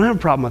 I don't have a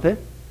problem with it.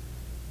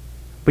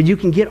 But you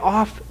can get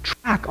off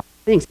track on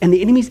things. And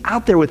the enemy's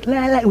out there with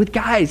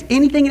guys,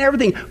 anything and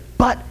everything,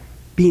 but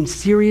being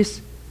serious,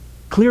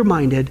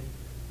 clear-minded,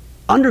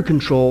 under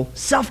control,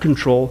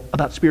 self-control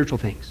about spiritual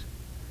things.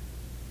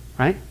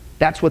 Right?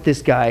 That's what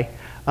this guy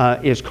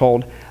is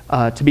called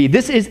to be.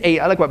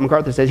 I like what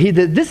MacArthur says,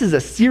 this is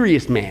a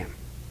serious man.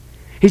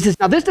 He says,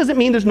 now this doesn't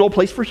mean there's no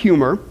place for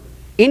humor.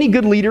 Any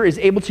good leader is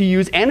able to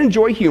use and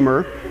enjoy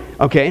humor.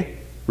 Okay,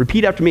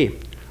 repeat after me.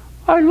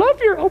 I love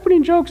your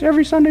opening jokes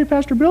every Sunday,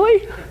 Pastor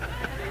Billy.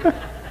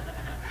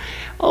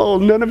 Oh,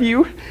 none of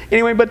you.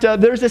 Anyway, but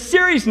there's a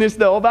seriousness,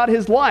 though, about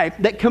his life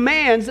that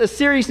commands a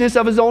seriousness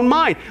of his own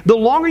mind. The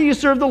longer you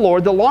serve the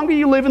Lord, the longer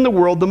you live in the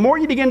world, the more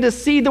you begin to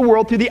see the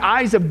world through the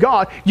eyes of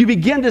God. You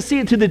begin to see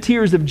it through the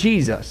tears of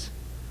Jesus.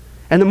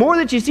 And the more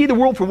that you see the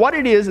world for what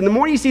it is, and the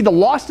more you see the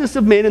lostness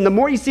of men, and the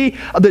more you see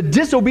the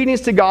disobedience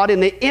to God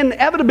and the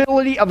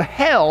inevitability of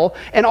hell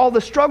and all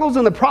the struggles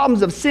and the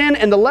problems of sin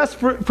and the less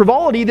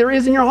frivolity there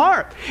is in your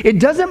heart. It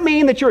doesn't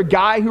mean that you're a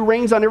guy who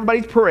rains on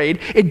everybody's parade.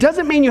 It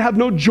doesn't mean you have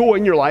no joy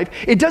in your life.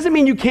 It doesn't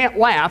mean you can't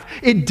laugh.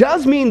 It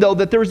does mean, though,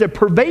 that there's a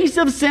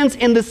pervasive sense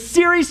in the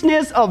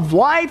seriousness of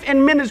life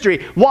and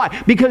ministry.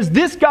 Why? Because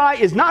this guy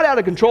is not out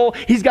of control.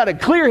 He's got a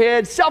clear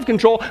head,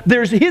 self-control.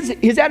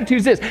 His attitude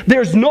is this: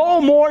 there's no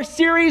more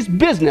serious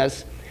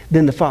business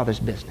than the Father's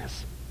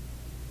business.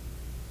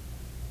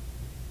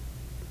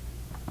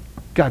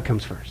 God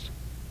comes first.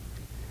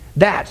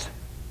 That's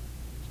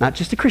not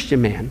just a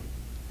Christian man.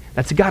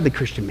 That's a godly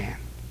Christian man.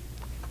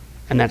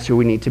 And that's who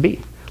we need to be.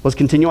 Let's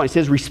continue on. It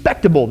says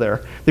respectable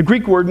there. The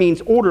Greek word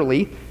means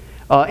orderly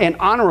and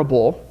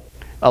honorable.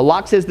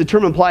 Locke says the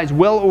term implies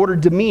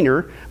well-ordered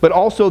demeanor, but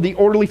also the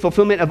orderly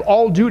fulfillment of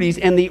all duties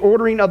and the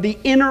ordering of the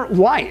inner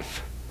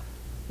life.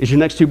 Is your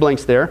next two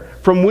blanks there,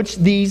 from which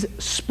these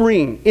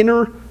spring.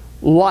 Inner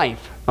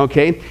life,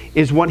 okay,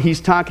 is what he's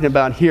talking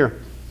about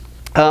here.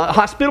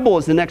 Hospitable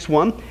is the next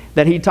one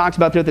that he talks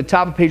about there at the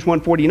top of page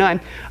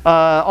 149.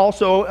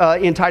 Also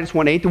in Titus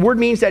 1:8, the word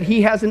means that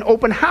he has an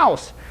open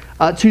house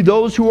to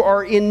those who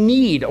are in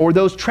need or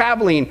those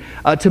traveling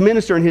to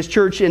minister in his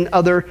church in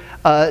other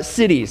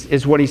cities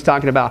is what he's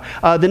talking about.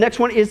 The next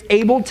one is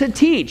able to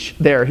teach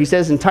there. He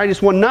says in Titus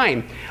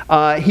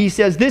 1:9, he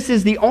says this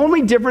is the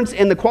only difference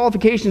in the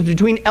qualifications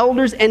between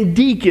elders and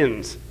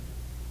deacons.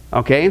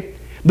 Okay?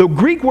 The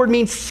Greek word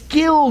means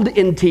skilled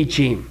in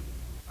teaching.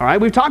 All right,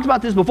 we've talked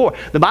about this before.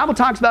 The Bible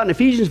talks about in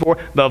Ephesians 4,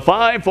 the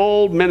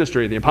fivefold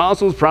ministry, the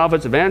apostles,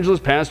 prophets, evangelists,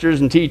 pastors,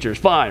 and teachers.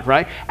 5,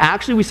 right?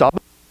 Actually, we saw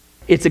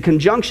it's a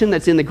conjunction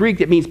that's in the Greek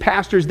that means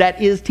pastors,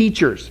 that is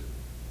teachers.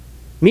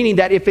 Meaning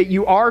that if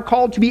you are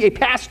called to be a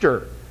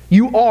pastor,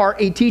 you are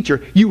a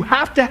teacher. You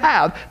have to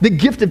have the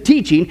gift of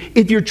teaching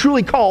if you're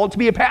truly called to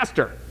be a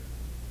pastor.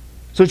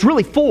 So it's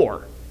really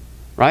 4,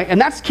 right? And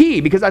that's key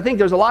because I think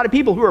there's a lot of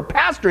people who are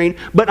pastoring,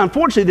 but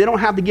unfortunately they don't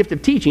have the gift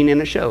of teaching and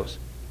it shows.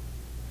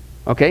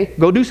 Okay?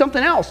 Go do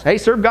something else. Hey,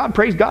 serve God,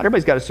 praise God.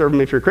 Everybody's got to serve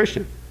him if you're a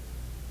Christian.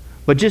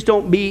 But just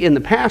don't be in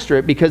the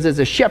pastorate because as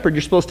a shepherd,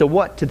 you're supposed to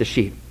what to the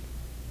sheep?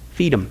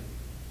 Feed them.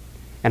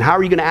 And how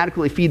are you going to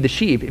adequately feed the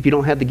sheep if you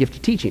don't have the gift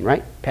of teaching,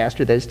 right?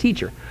 Pastor, that is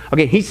teacher.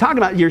 Okay, he's talking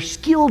about you're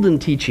skilled in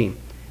teaching.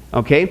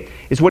 Okay,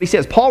 is what he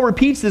says. Paul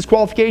repeats this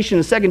qualification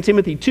in 2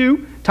 Timothy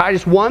 2,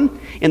 Titus 1.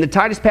 In the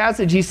Titus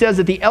passage, he says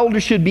that the elder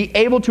should be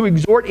able to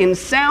exhort in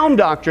sound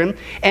doctrine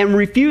and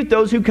refute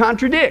those who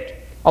contradict.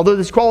 Although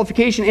this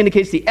qualification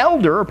indicates the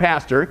elder or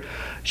pastor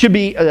should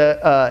be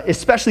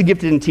especially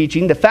gifted in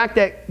teaching, the fact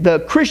that the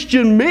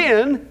Christian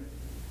men,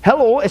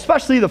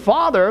 especially the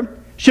father,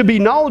 should be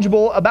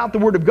knowledgeable about the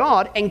Word of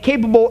God and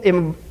capable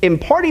of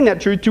imparting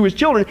that truth to his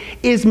children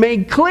is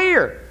made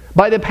clear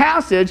by the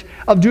passage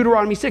of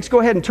Deuteronomy 6. Go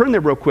ahead and turn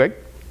there real quick.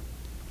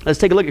 Let's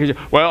take a look at it.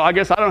 Well, I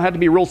guess I don't have to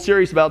be real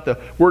serious about the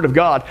Word of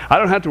God. I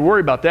don't have to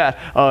worry about that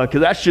because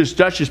that's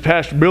just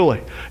Pastor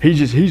Billy.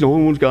 He's the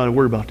only one who's got to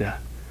worry about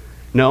that.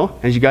 No,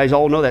 as you guys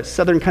all know, that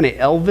southern kind of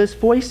Elvis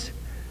voice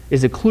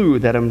is a clue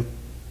that I'm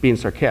being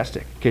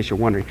sarcastic, in case you're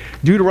wondering.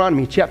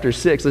 Deuteronomy chapter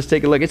 6, let's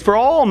take a look. It's for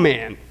all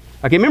men.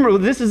 Okay, remember,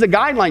 this is a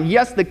guideline.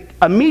 Yes, the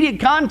immediate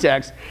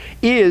context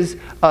is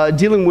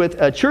dealing with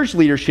church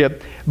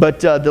leadership,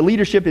 but the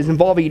leadership is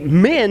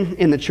involving men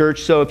in the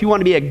church. So if you want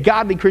to be a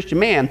godly Christian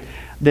man,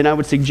 then I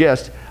would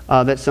suggest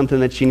that's something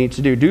that you need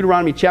to do.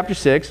 Deuteronomy chapter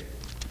 6,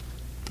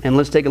 and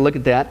let's take a look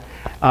at that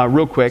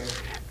real quick.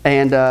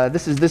 And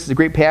this is a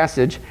great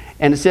passage.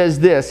 And it says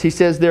this. He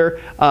says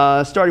there,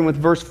 starting with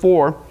verse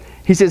 4,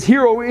 he says,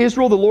 "Hear, O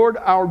Israel, the Lord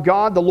our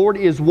God, the Lord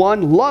is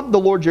one. Love the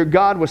Lord your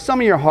God with some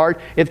of your heart."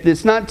 If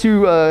it's not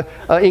too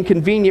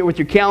inconvenient with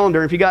your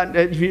calendar,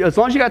 as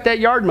long as you got that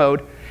yard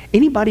mowed.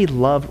 Anybody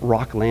love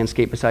rock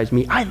landscape besides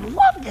me? I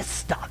love this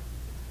stuff.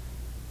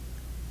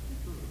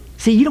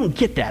 See, you don't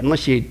get that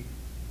unless you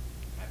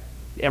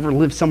ever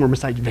lived somewhere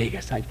besides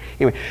Vegas.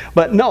 Anyway,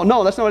 but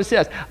no, that's not what it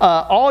says.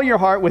 All your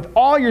heart, with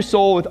all your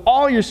soul, with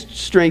all your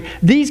strength.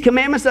 These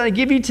commandments that I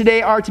give you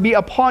today are to be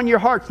upon your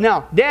hearts.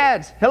 Now,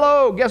 dads,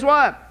 hello, guess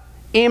what?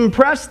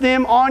 Impress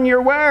them on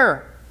your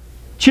where?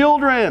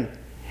 Children.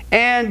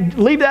 And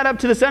leave that up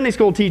to the Sunday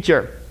school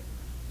teacher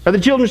or the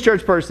children's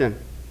church person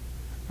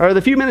or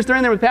the few minutes they're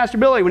in there with Pastor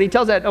Billy when he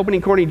tells that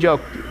opening corny joke,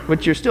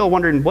 which you're still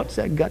wondering, what's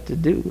that got to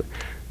do?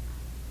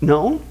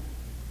 No.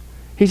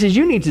 He says,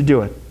 you need to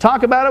do it.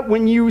 Talk about it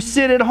when you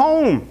sit at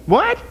home.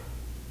 What?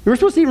 You were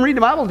supposed to even read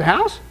the Bible at the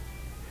house?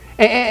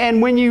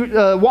 And when you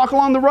walk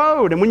along the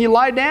road, and when you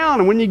lie down,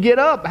 and when you get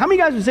up. How many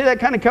guys would say that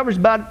kind of covers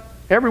about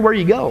everywhere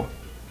you go?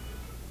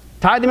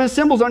 Tie them as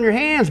symbols on your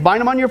hands. Bind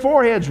them on your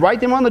foreheads.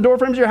 Write them on the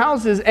doorframes of your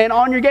houses and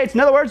on your gates.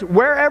 In other words,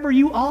 wherever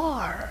you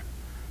are,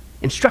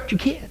 instruct your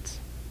kids.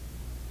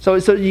 So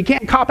you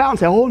can't cop out and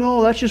say, oh,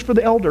 no, that's just for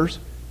the elders.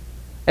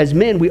 As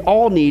men, we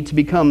all need to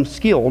become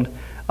skilled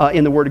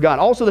in the Word of God.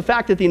 Also, the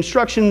fact that the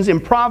instructions in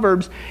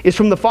Proverbs is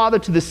from the father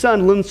to the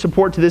son lends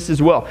support to this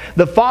as well.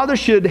 The father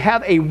should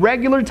have a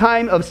regular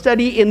time of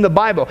study in the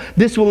Bible.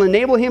 This will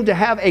enable him to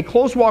have a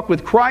close walk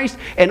with Christ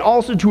and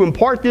also to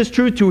impart this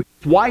truth to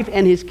his wife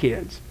and his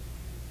kids.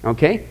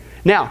 Okay?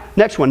 Now,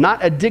 next one,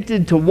 not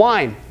addicted to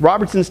wine.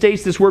 Robertson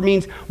states this word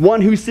means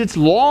one who sits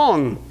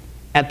long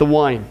at the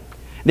wine.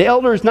 The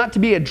elder is not to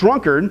be a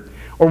drunkard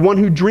or one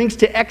who drinks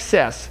to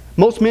excess.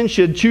 Most men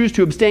should choose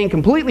to abstain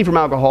completely from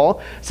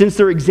alcohol since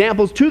they're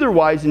examples to their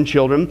wives and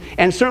children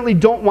and certainly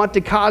don't want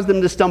to cause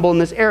them to stumble in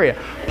this area.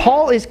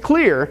 Paul is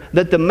clear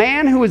that the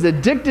man who is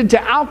addicted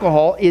to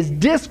alcohol is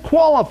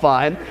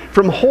disqualified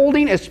from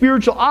holding a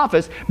spiritual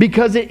office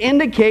because it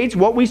indicates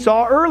what we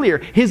saw earlier,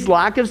 his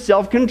lack of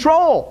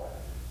self-control.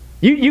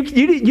 You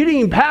didn't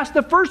even pass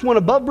the first one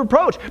above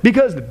reproach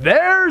because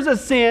there's a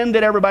sin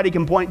that everybody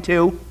can point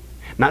to.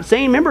 I'm not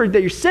saying, remember, that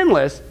you're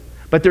sinless,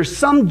 but there's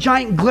some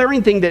giant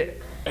glaring thing that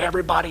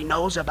everybody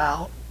knows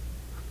about.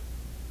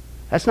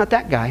 That's not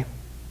that guy.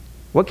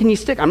 What can you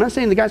stick? I'm not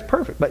saying the guy's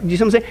perfect, but you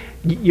see what I'm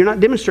saying? You're not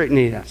demonstrating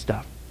any of that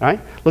stuff. All right?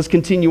 Let's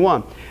continue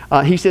on.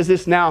 He says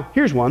this now.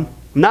 Here's one.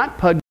 Not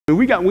pug.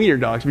 We got wiener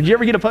dogs. Did you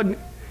ever get a pug?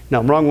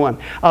 No, wrong one.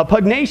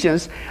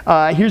 Pugnacious.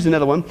 Here's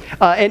another one.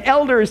 An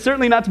elder is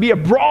certainly not to be a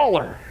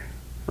brawler.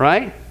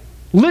 Right?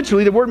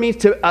 Literally, the word means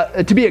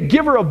to be a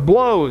giver of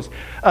blows,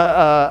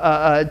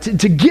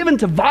 to give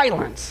into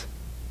violence.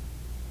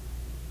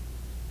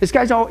 This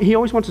guy's he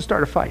always wants to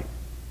start a fight.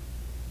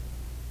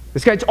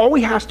 This guy's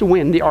always has to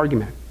win the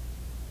argument.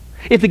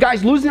 If the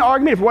guy's losing the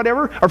argument, if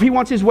whatever, or if he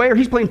wants his way, or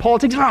he's playing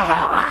politics,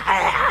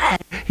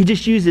 he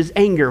just uses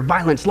anger,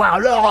 violence,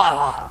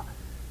 loud.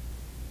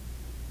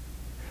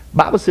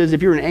 Bible says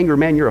if you're an angry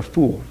man, you're a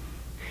fool.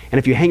 And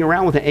if you hang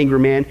around with an angry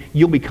man,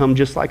 you'll become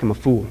just like him, a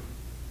fool.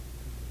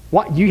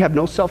 What? You have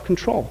no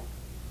self-control.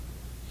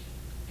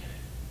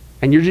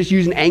 And you're just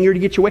using anger to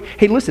get your way.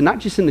 Hey, listen, not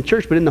just in the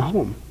church, but in the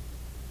home.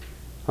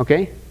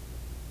 Okay?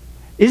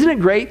 Isn't it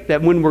great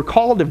that when we're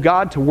called of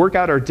God to work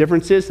out our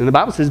differences, and the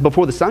Bible says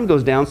before the sun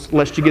goes down,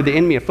 lest you give the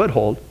enemy a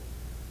foothold,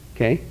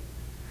 okay?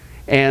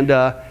 And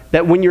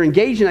that when you're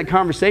engaged in that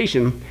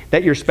conversation,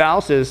 that your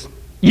spouse is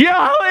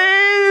yelling.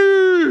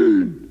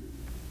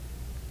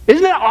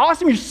 Isn't that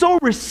awesome? You're so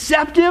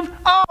receptive.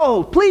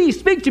 Oh, please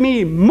speak to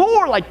me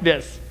more like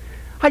this.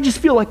 I just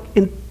feel like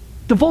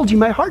divulging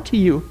my heart to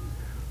you.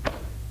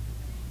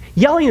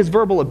 Yelling is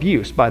verbal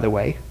abuse, by the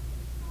way.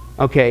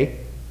 Okay?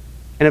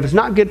 And if it's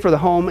not good for the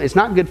home, it's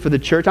not good for the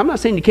church. I'm not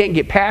saying you can't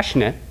get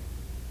passionate,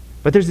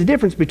 but there's a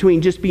difference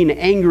between just being an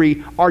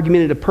angry,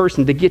 argumentative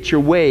person to get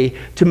your way,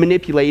 to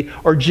manipulate,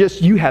 or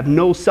just you have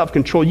no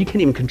self-control. You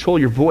can't even control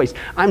your voice.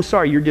 I'm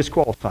sorry, you're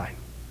disqualified.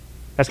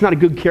 That's not a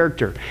good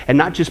character, and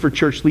not just for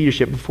church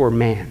leadership, but for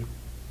man.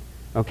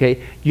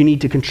 Okay? You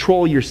need to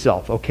control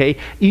yourself, okay?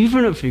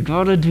 Even if you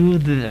got to do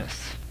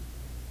this,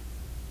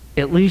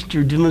 at least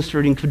you're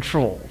demonstrating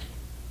control.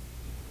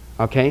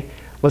 Okay?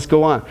 Let's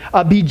go on.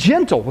 Be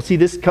gentle. Well, see,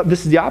 this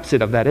is the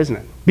opposite of that, isn't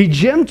it? Be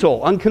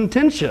gentle,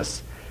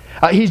 uncontentious.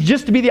 He's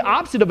just to be the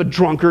opposite of a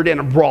drunkard and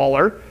a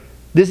brawler.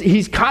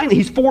 He's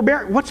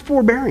forbearing. What's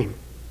forbearing?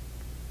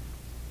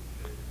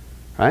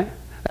 Right?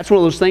 That's one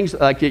of those things,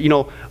 like,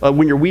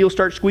 when your wheel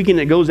starts squeaking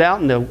and it goes out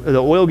and the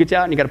oil gets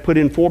out and you got to put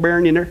in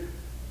forbearing in there.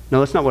 No,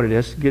 that's not what it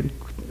is.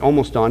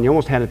 Almost on. You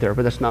almost had it there,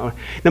 but that's not what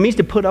it means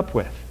to put up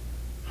with.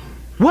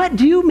 What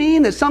do you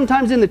mean that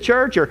sometimes in the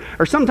church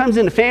or sometimes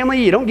in the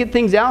family you don't get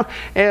things out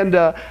and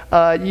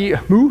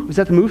moo? Is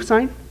that the move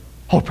sign?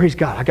 Oh, praise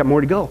God. I got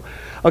more to go.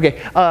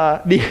 Okay.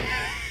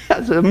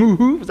 That's a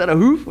moo-hoof. Is that a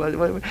hoof?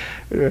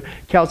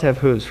 Cows have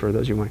hooves, for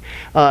those who want.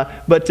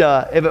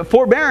 But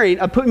forbearing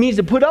means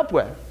to put up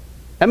with.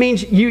 That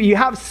means you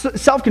have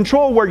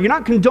self-control where you're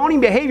not condoning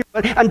behavior,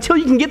 but until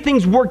you can get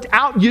things worked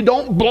out, you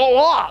don't blow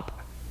up.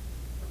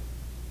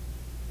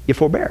 You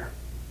forbear.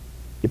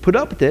 You put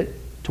up with it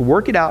to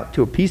work it out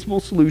to a peaceable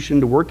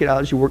solution, to work it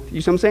out as you work.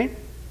 You see what I'm saying?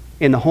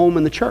 In the home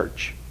and the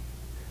church.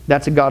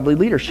 That's a godly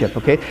leadership,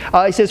 okay?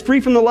 It says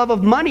free from the love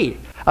of money.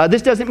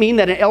 This doesn't mean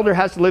that an elder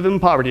has to live in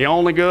poverty. The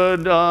only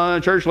good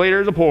church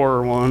leader is a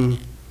poor one,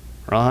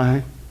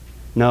 right?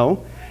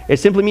 No. It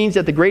simply means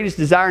that the greatest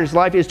desire in his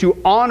life is to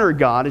honor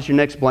God, as your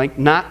next blank,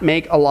 not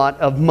make a lot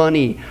of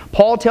money.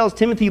 Paul tells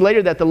Timothy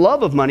later that the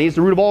love of money is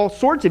the root of all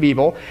sorts of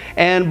evil,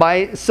 and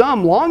by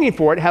some longing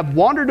for it have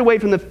wandered away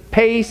from the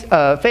faith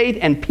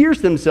and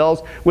pierced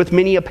themselves with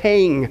many a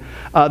pang.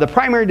 The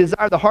primary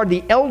desire of the heart of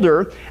the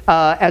elder,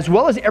 as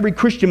well as every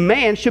Christian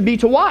man, should be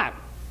to what?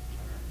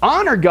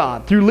 Honor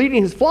God through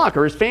leading his flock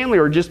or his family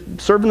or just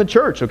serving the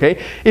church,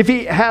 okay? If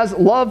he has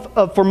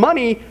love for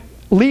money,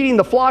 leading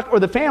the flock or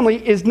the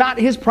family is not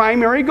his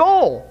primary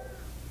goal.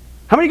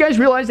 How many of you guys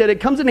realize that it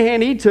comes in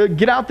handy to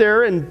get out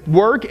there and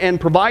work and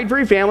provide for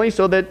your family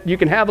so that you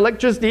can have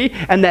electricity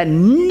and that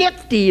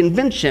nifty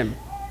invention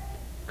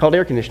called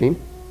air conditioning?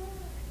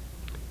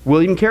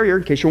 William Carrier,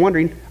 in case you're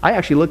wondering, I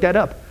actually looked that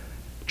up.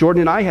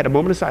 Jordan and I had a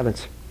moment of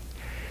silence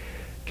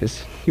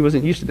because he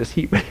wasn't used to this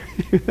heat.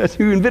 That's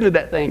who invented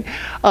that thing.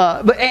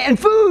 And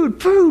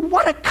food,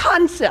 what a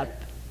concept.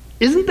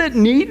 Isn't that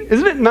neat?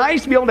 Isn't it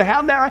nice to be able to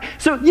have that? Right?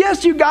 So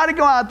yes, you got to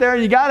go out there,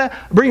 you got to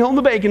bring home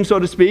the bacon, so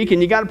to speak,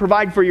 and you got to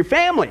provide for your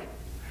family.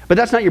 But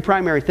that's not your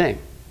primary thing.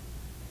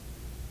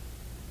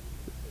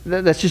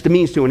 That's just a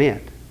means to an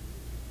end.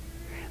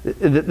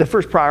 The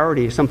first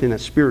priority is something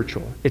that's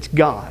spiritual. It's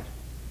God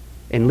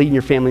and leading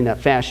your family in that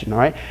fashion, all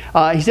right?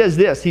 He says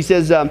this. He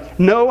says,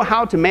 know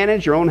how to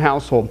manage your own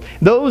household.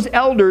 Those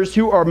elders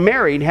who are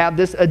married have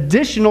this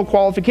additional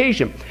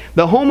qualification.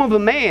 The home of a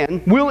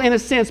man will, in a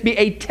sense, be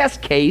a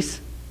test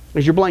case.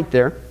 There's your blank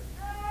there.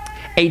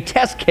 A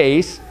test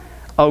case,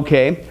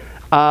 okay,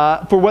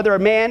 for whether a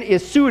man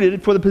is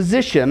suited for the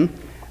position,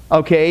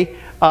 okay,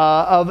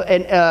 of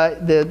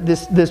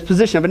this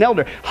position of an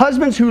elder.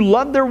 Husbands who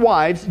love their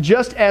wives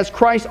just as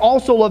Christ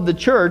also loved the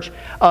church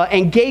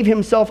and gave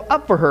himself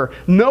up for her.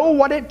 Know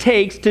what it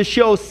takes to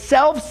show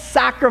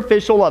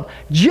self-sacrificial love.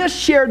 Just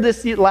shared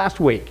this last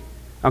week.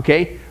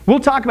 Okay? We'll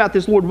talk about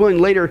this, Lord willing,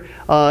 later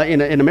in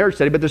a marriage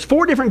study, but there's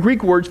 4 different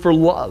Greek words for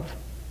love.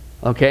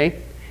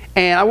 Okay?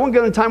 And I won't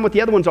go into time what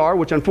the other ones are,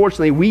 which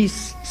unfortunately we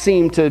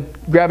seem to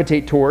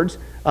gravitate towards.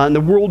 And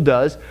the world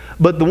does.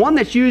 But the one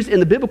that's used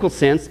in the biblical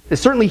sense is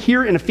certainly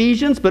here in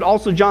Ephesians, but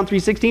also John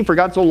 3:16, for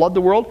God so loved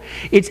the world.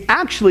 It's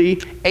actually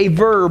a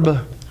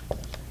verb.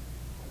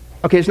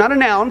 Okay, it's not a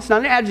noun, it's not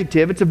an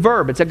adjective, it's a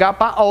verb. It's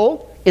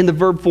agapao in the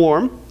verb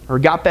form, or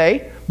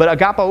agape, but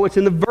agapao, it's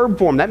in the verb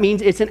form. That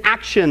means it's an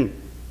action.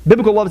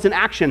 Biblical love is an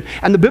action.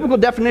 And the biblical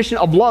definition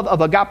of love, of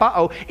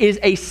agapao, is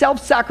a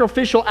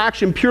self-sacrificial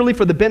action purely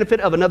for the benefit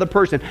of another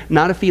person,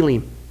 not a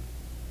feeling.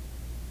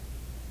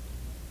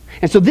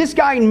 And so this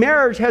guy in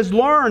marriage has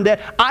learned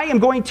that I am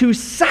going to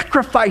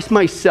sacrifice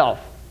myself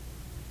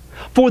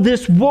for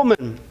this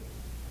woman.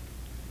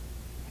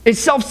 It's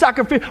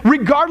self-sacrifice.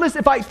 Regardless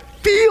if I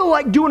feel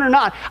like doing it or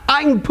not,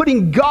 I'm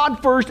putting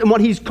God first and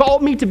what he's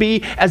called me to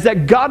be as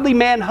that godly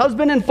man,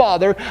 husband and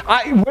father.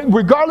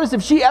 Regardless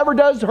if she ever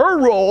does her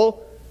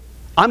role,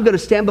 I'm going to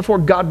stand before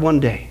God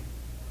one day.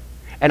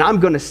 And I'm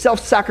going to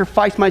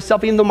self-sacrifice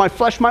myself, even though my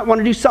flesh might want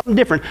to do something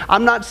different.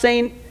 I'm not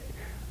saying,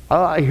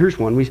 here's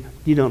one.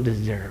 You don't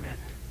deserve it.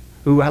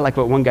 Ooh, I like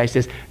what one guy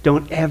says.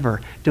 Don't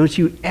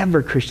you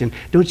ever, Christian,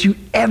 don't you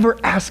ever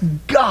ask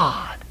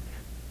God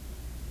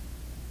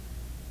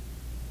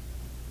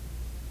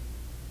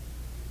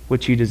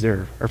what you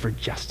deserve or for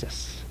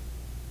justice.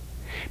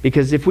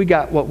 Because if we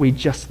got what we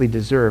justly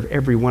deserve,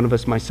 every one of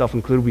us, myself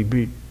included, we'd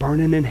be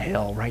burning in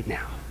hell right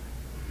now.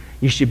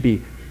 You should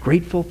be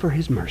grateful for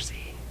his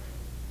mercy.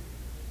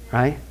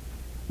 Right?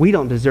 We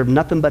don't deserve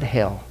nothing but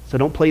hell, so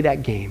don't play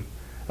that game.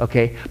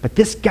 Okay? But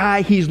this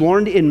guy, he's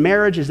learned in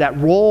marriage is that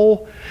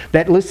role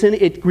that, listen,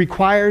 it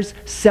requires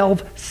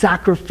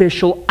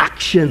self-sacrificial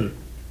action.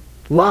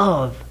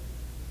 Love.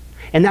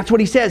 And that's what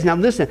he says. Now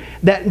listen,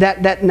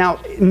 that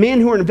now men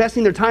who are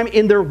investing their time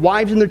in their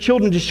wives and their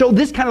children to show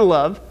this kind of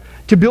love,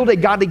 to build a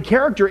godly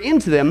character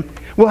into them,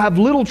 will have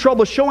little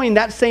trouble showing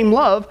that same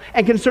love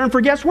and concern for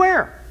guess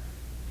where?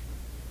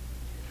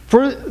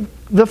 For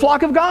the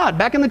flock of God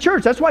back in the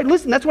church. That's why,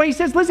 listen, that's why he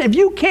says, listen, if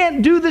you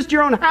can't do this to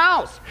your own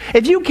house,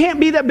 if you can't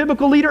be that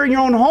biblical leader in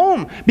your own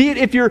home, be it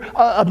if you're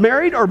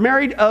married or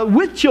married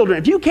with children,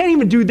 if you can't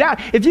even do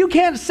that, if you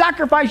can't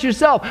sacrifice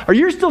yourself, or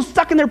you're still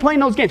stuck in there playing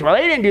those games, well,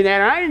 they didn't do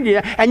that, and I didn't do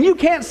that, and you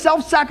can't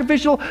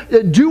self-sacrificial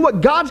do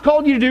what God's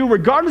called you to do,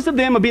 regardless of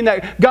them, of being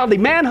that godly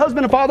man,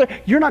 husband, and father,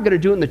 you're not going to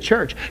do it in the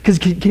church. Because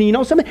can you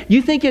know something?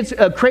 You think it's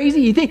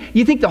crazy?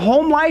 You think the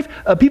home life,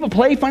 people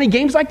play funny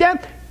games like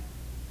that?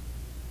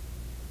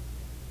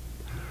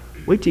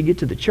 Wait till you get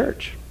to the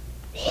church.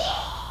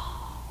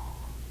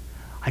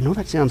 I know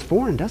that sounds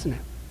foreign, doesn't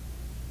it?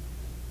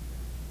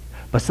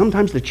 But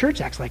sometimes the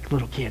church acts like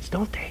little kids,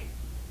 don't they?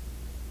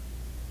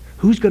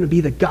 Who's going to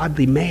be the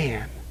godly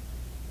man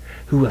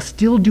who will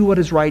still do what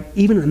is right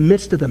even in the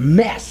midst of the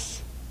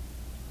mess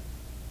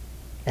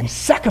and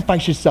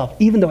sacrifice yourself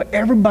even though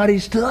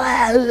everybody's still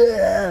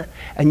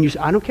and you say,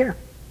 I don't care.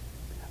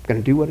 I'm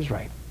going to do what is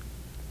right.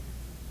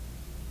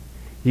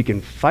 You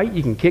can fight,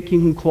 you can kick, you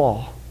can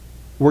claw.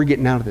 We're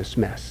getting out of this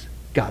mess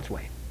God's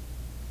way.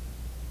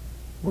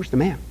 Where's the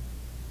man?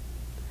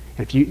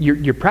 And if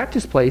your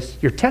practice place,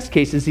 your test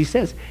cases, he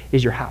says,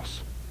 is your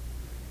house.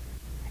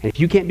 And if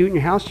you can't do it in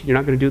your house, you're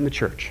not going to do it in the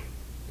church.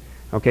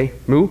 Okay?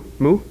 Moo.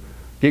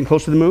 Getting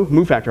close to the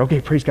moo factor. Okay,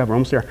 praise God, we're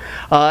almost there.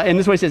 And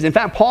this is what he says. In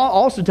fact, Paul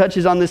also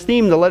touches on this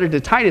theme in the letter to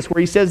Titus,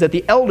 where he says that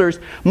the elders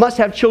must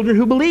have children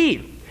who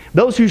believe.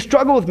 Those who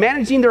struggle with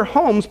managing their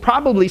homes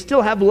probably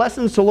still have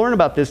lessons to learn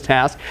about this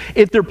task.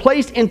 If they're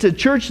placed into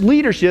church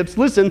leaderships,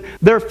 listen,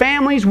 their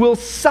families will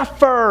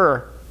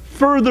suffer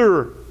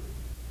further.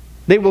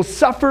 They will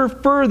suffer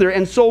further,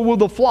 and so will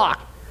the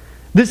flock.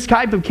 This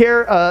type of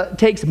care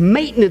takes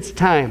maintenance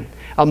time.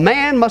 A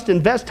man must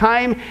invest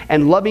time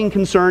and loving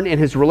concern in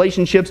his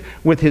relationships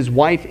with his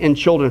wife and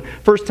children.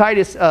 First,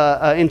 Titus,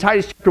 in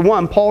Titus chapter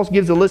 1, Paul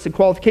gives a list of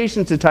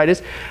qualifications to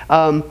Titus.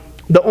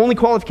 The only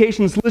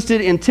qualifications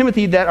listed in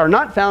Timothy that are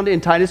not found in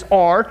Titus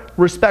are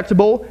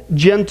respectable,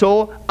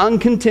 gentle,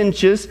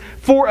 uncontentious.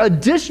 4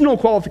 additional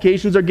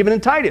qualifications are given in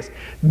Titus.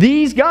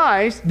 These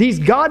guys, these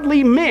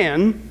godly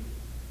men,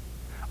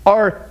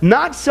 are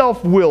not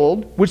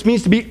self-willed, which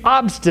means to be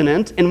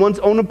obstinate in one's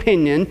own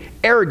opinion,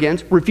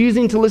 arrogant,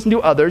 refusing to listen to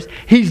others.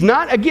 He's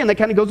not, again, that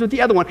kind of goes with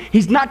the other one,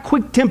 he's not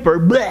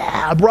quick-tempered,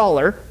 a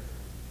brawler,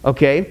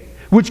 okay,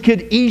 which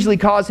could easily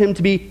cause him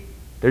to be,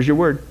 there's your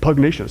word,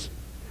 pugnacious,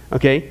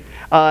 okay.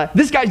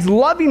 This guy's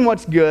loving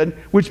what's good,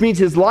 which means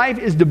his life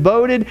is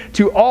devoted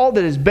to all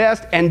that is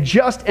best and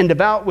just and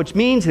devout, which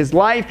means his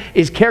life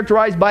is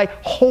characterized by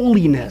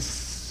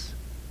holiness.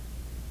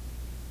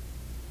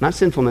 Not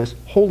sinfulness,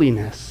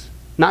 holiness.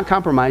 Not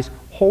compromise,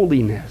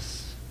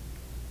 holiness.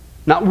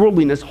 Not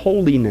worldliness,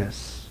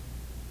 holiness.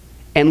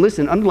 And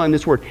listen, underline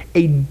this word,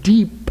 a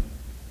deep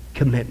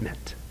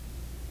commitment.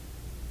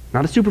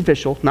 Not a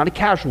superficial, not a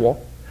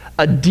casual,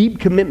 a deep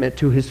commitment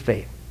to his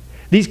faith.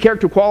 These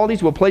character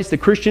qualities will place the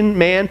Christian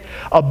man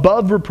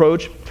above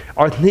reproach,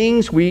 are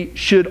things we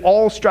should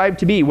all strive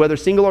to be, whether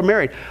single or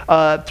married,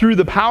 through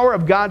the power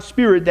of God's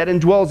Spirit that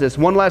indwells us.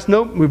 One last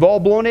note, we've all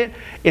blown it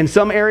in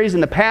some areas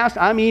in the past.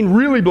 I mean,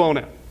 really blown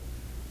it.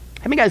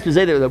 How many guys would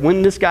say that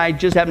when this guy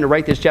just happened to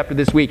write this chapter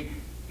this week,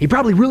 he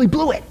probably really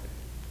blew it?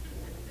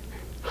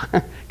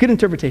 Good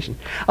interpretation.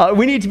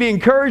 We need to be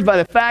encouraged by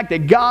the fact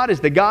that God is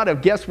the God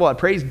of, guess what?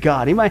 Praise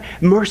God. Anybody?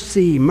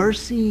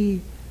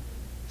 Mercy.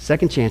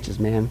 Second chances,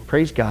 man.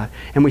 Praise God.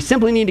 And we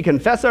simply need to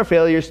confess our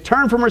failures,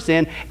 turn from our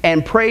sin,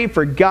 and pray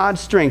for God's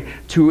strength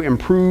to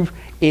improve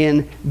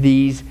in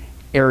these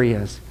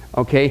areas.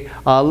 Okay?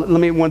 Let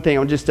me, one thing,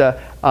 I'll just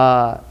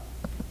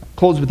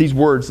close with these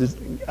words.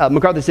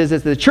 MacArthur says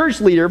that the church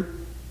leader,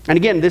 and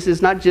again, this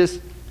is not just,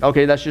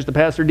 okay, that's just the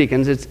pastor,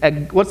 deacons. It's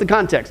what's the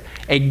context?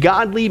 A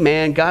godly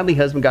man, godly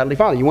husband, godly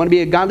father. You want to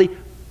be a godly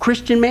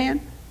Christian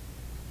man?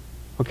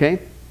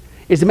 Okay?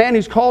 Is a man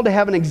who's called to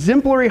have an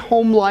exemplary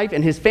home life,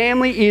 and his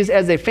family is,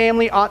 as a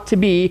family ought to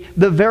be,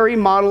 the very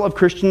model of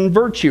Christian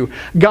virtue.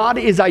 God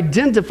is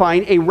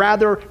identifying a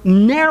rather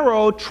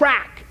narrow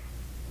track.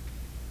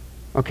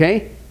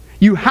 Okay?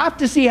 You have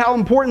to see how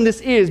important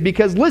this is,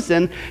 because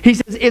listen, he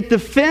says, if the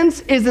fence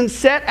isn't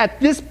set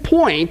at this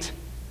point,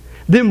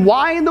 then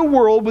why in the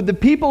world would the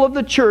people of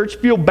the church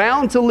feel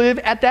bound to live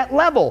at that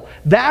level?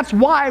 That's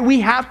why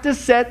we have to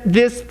set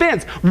this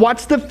fence.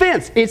 What's the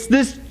fence? It's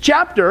this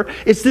chapter.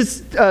 It's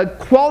this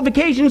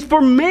qualifications for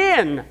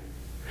men.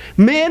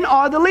 Men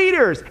are the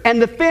leaders.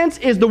 And the fence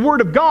is the Word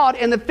of God.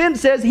 And the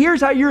fence says, here's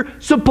how you're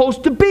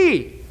supposed to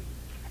be.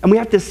 And we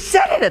have to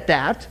set it at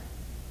that,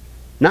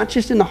 not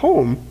just in the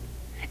home,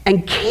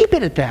 and keep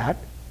it at that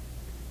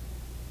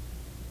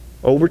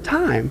over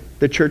time,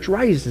 the church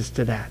rises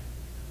to that.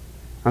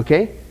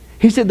 Okay?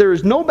 He said there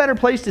is no better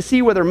place to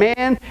see whether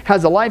man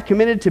has a life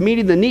committed to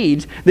meeting the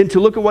needs than to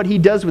look at what he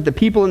does with the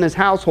people in his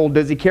household.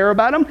 Does he care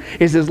about them?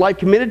 Is his life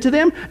committed to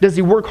them? Does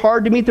he work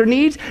hard to meet their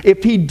needs?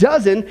 If he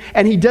doesn't,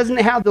 and he doesn't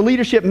have the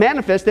leadership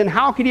manifest, then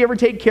how could he ever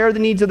take care of the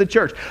needs of the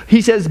church?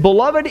 He says,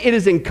 beloved, it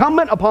is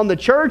incumbent upon the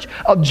church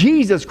of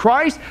Jesus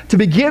Christ to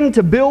begin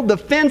to build the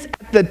fence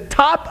at the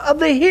top of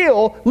the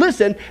hill,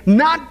 listen,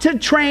 not to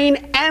train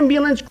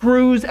ambulance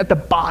crews at the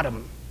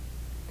bottom.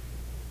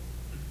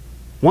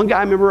 One guy,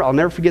 I remember, I'll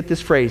never forget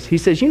this phrase. He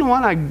says, you know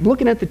what, I'm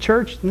looking at the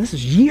church, and this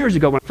is years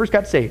ago when I first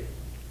got saved.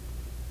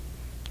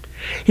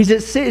 He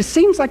says, it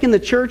seems like in the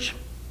church,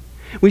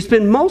 we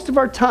spend most of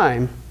our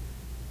time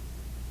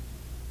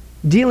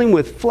dealing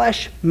with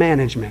flesh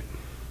management.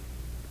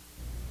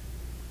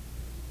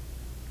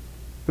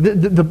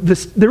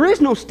 There is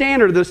no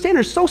standard. The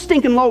standard is so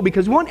stinking low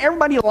because we want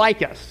everybody to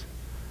like us.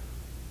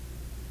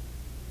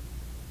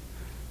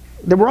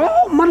 That we're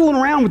all muddling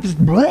around with this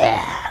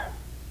blah.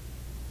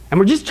 And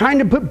we're just trying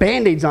to put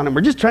Band-Aids on them.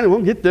 We're just trying to,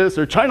 well, get this,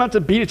 or try not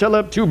to beat each other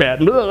up too bad.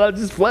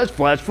 Just flesh.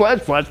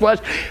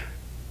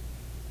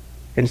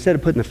 Instead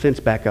of putting the fence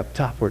back up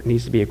top where it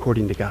needs to be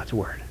according to God's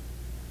Word.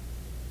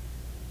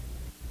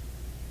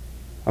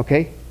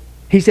 Okay?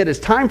 He said it's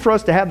time for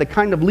us to have the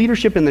kind of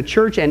leadership in the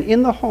church and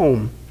in the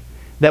home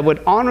that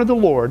would honor the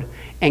Lord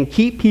and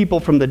keep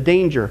people from the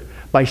danger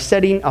by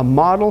setting a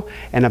model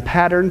and a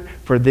pattern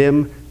for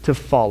them to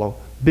follow.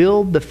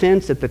 Build the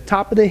fence at the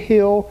top of the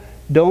hill.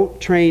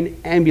 Don't train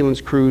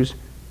ambulance crews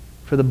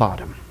for the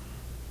bottom.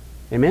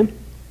 Amen?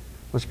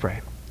 Let's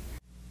pray.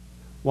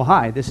 Well,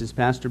 hi, this is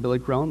Pastor Billy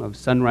Crone of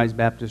Sunrise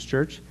Baptist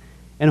Church,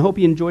 and I hope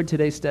you enjoyed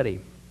today's study.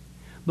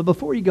 But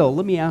before you go,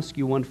 let me ask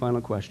you one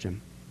final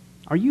question.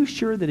 Are you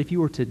sure that if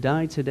you were to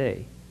die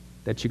today,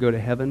 that you go to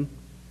heaven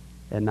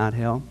and not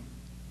hell?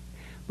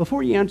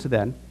 Before you answer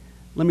that,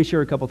 let me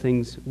share a couple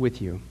things with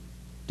you.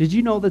 Did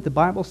you know that the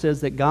Bible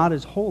says that God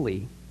is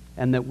holy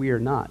and that we are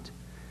not?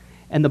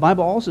 And the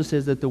Bible also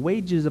says that the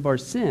wages of our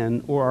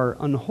sin or our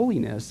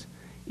unholiness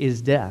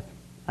is death.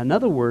 In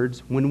other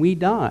words, when we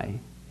die,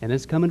 and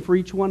it's coming for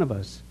each one of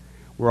us,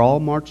 we're all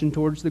marching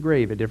towards the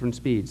grave at different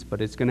speeds, but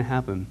it's going to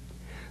happen.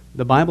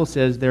 The Bible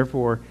says,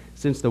 therefore,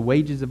 since the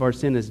wages of our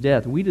sin is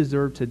death, we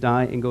deserve to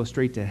die and go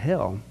straight to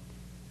hell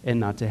and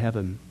not to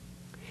heaven.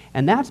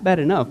 And that's bad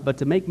enough, but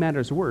to make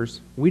matters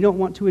worse, we don't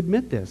want to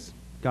admit this.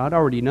 God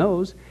already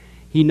knows.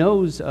 He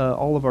knows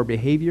all of our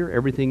behavior,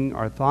 everything,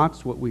 our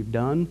thoughts, what we've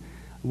done,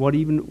 what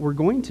even we're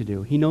going to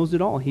do. He knows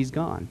it all. He's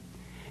gone.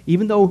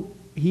 Even though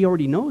he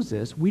already knows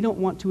this, we don't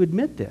want to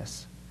admit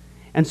this.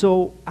 And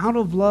so, out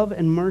of love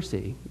and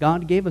mercy,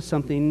 God gave us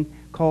something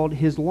called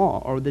his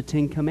law, or the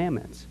 10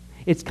 Commandments.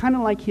 It's kind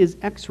of like his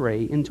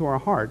x-ray into our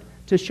heart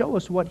to show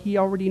us what he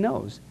already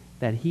knows,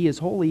 that he is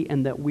holy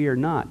and that we are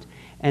not.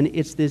 And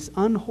it's this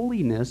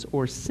unholiness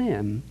or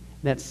sin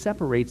that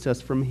separates us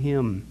from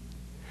him.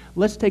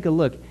 Let's take a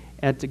look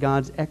at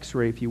God's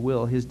x-ray, if you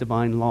will, his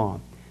divine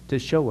law, to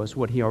show us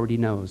what he already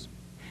knows.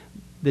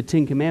 The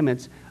 10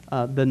 Commandments,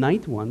 the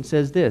 9th one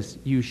says this: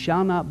 you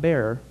shall not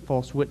bear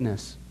false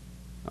witness.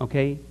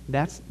 Okay?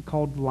 That's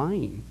called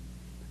lying.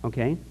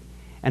 Okay?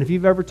 And if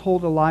you've ever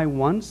told a lie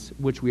once,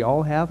 which we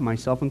all have,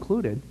 myself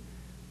included,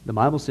 the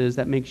Bible says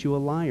that makes you a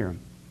liar.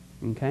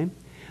 Okay?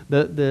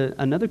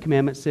 Another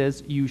commandment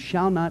says you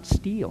shall not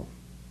steal.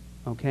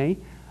 Okay?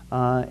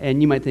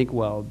 And you might think,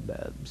 well,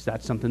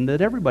 that's something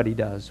that everybody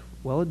does.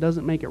 Well, it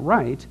doesn't make it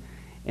right.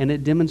 And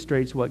it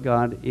demonstrates what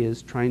God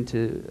is trying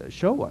to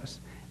show us,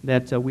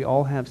 that we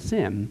all have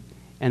sin,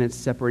 and it's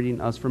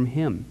separating us from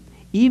him.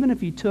 Even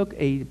if you took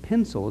a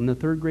pencil in the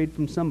 3rd grade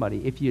from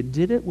somebody, if you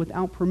did it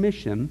without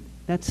permission,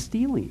 that's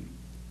stealing.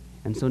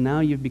 And so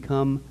now you've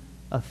become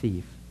a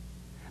thief.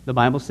 The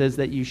Bible says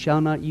that you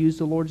shall not use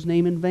the Lord's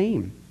name in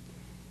vain.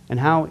 And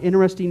how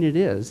interesting it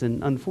is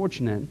and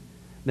unfortunate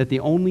that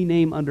the only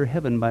name under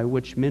heaven by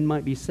which men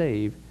might be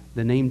saved,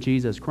 the name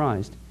Jesus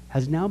Christ,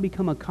 has now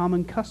become a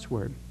common cuss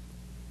word.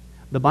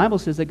 The Bible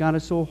says that God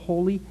is so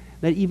holy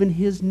that even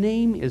his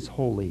name is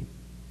holy.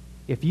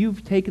 If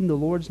you've taken the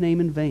Lord's name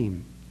in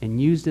vain and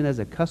used it as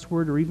a cuss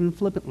word or even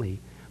flippantly,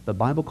 the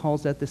Bible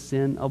calls that the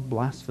sin of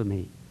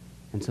blasphemy.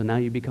 And so now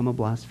you become a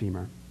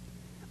blasphemer.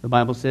 The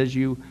Bible says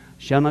you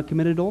shall not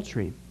commit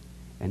adultery.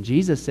 And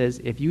Jesus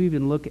says if you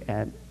even look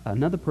at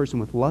another person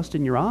with lust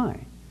in your eye,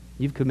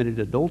 you've committed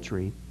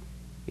adultery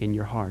in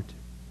your heart.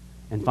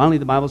 And finally,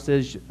 the Bible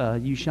says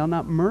you shall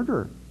not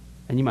murder.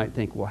 And you might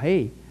think, well,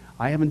 hey,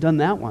 I haven't done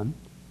that one.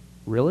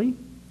 Really?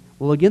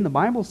 Well, again, the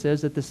Bible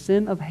says that the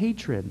sin of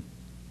hatred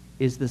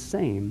is the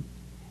same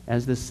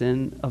as the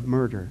sin of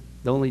murder.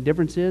 The only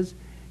difference is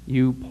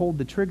you pulled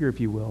the trigger, if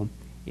you will,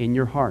 in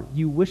your heart.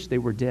 You wish they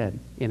were dead.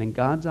 And in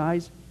God's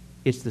eyes,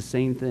 it's the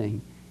same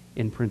thing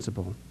in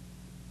principle.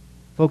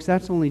 Folks,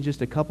 that's only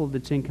just a couple of the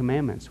 10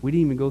 Commandments. We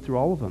didn't even go through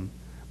all of them.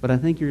 But I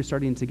think you're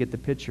starting to get the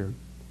picture.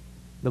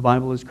 The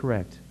Bible is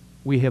correct.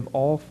 We have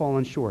all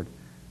fallen short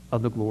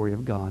of the glory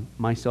of God,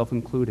 myself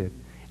included,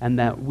 and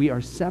that we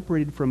are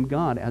separated from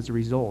God as a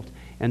result.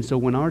 And so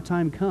when our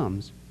time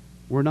comes,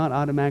 We're not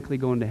automatically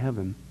going to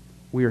heaven.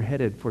 We are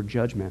headed for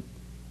judgment.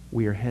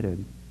 We are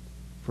headed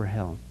for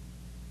hell.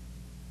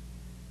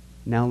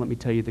 Now let me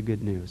tell you the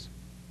good news.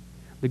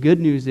 The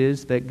good news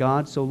is that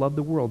God so loved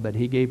the world that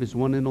he gave his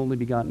one and only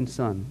begotten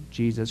Son,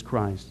 Jesus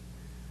Christ,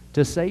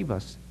 to save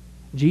us.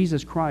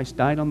 Jesus Christ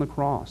died on the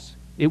cross.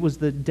 It was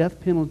the death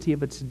penalty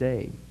of its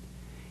day.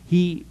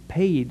 He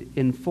paid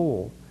in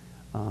full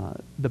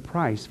the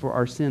price for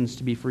our sins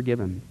to be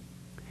forgiven.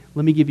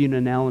 Let me give you an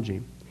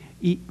analogy.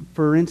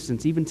 For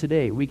instance, even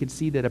today, we could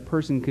see that a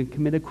person could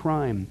commit a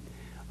crime.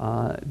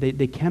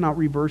 They cannot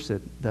reverse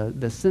it.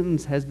 The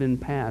sentence has been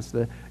passed.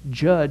 The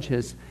judge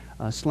has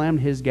slammed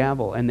his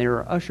gavel, and they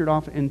are ushered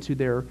off into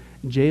their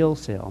jail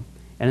cell.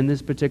 And in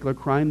this particular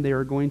crime, they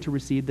are going to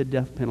receive the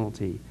death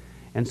penalty.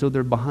 And so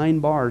they're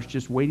behind bars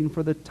just waiting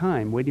for the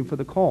time, waiting for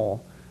the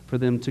call for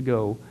them to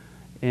go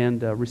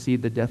and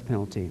receive the death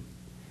penalty.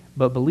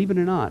 But believe it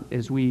or not,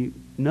 as we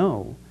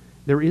know,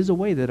 there is a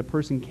way that a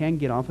person can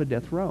get off a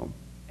death row.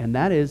 And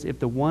that is if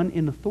the one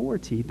in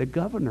authority, the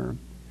governor,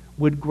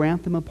 would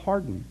grant them a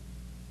pardon.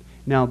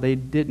 Now, they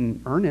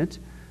didn't earn it.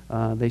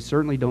 They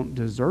certainly don't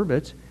deserve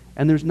it.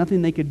 And there's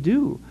nothing they could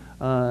do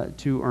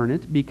to earn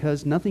it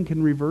because nothing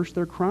can reverse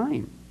their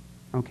crime.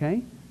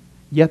 Okay?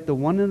 Yet the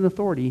one in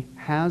authority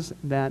has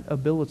that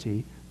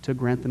ability to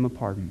grant them a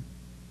pardon.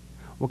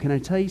 Well, can I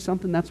tell you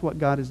something? That's what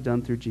God has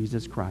done through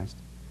Jesus Christ.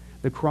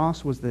 The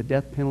cross was the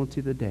death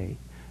penalty of the day.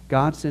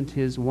 God sent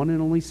his one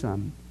and only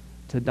Son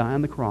to die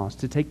on the cross,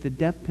 to take the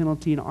death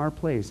penalty in our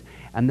place,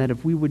 and that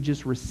if we would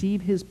just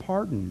receive his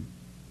pardon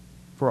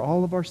for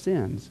all of our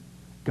sins,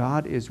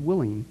 God is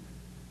willing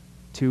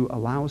to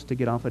allow us to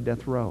get off a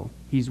death row.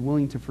 He's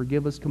willing to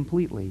forgive us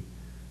completely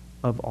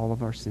of all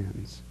of our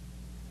sins.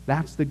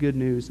 That's the good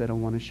news that I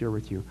want to share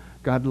with you.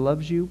 God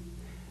loves you.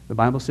 The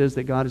Bible says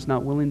that God is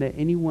not willing that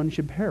anyone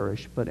should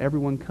perish, but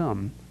everyone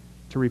come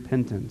to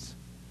repentance.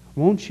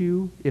 Won't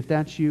you, if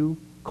that's you,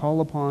 call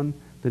upon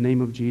the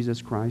name of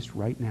Jesus Christ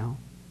right now?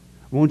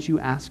 Won't you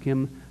ask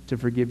him to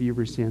forgive you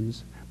your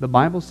sins? The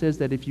Bible says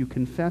that if you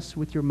confess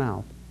with your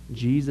mouth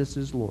Jesus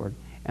is Lord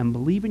and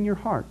believe in your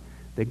heart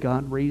that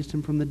God raised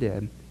him from the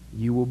dead,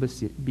 you will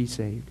be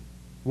saved.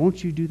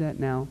 Won't you do that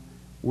now,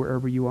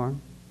 wherever you are?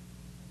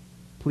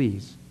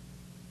 Please,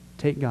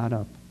 take God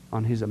up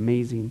on his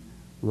amazing,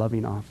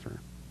 loving offer.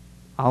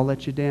 I'll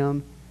let you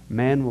down.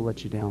 Man will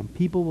let you down.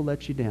 People will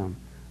let you down.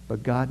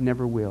 But God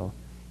never will.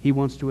 He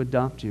wants to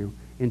adopt you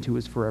into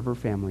his forever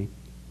family.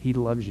 He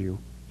loves you.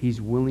 He's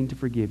willing to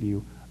forgive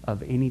you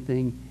of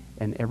anything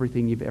and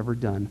everything you've ever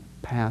done,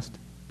 past,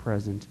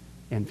 present,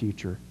 and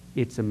future.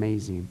 It's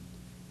amazing.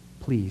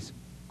 Please,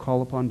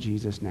 call upon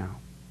Jesus now.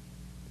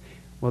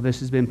 Well, this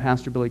has been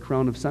Pastor Billy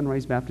Crone of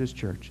Sunrise Baptist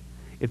Church.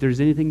 If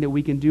there's anything that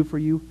we can do for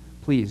you,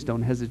 please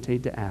don't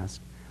hesitate to ask.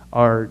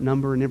 Our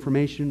number and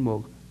information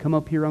will come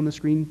up here on the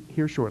screen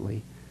here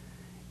shortly.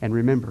 And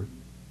remember,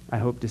 I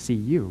hope to see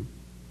you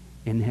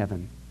in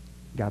heaven.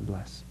 God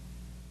bless.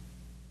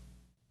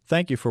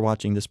 Thank you for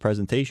watching this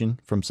presentation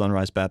from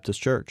Sunrise Baptist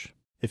Church.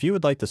 If you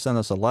would like to send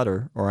us a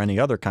letter or any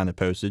other kind of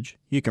postage,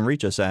 you can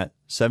reach us at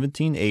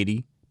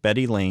 1780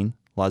 Betty Lane,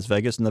 Las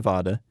Vegas,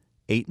 Nevada,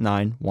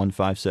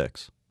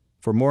 89156.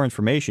 For more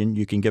information,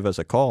 you can give us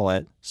a call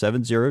at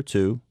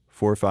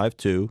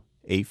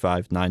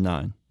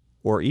 702-452-8599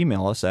 or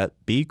email us at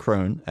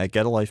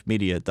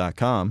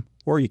bcrone@getalifemedia.com,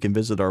 or you can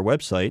visit our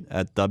website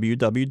at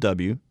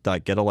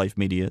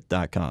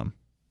www.getalifemedia.com.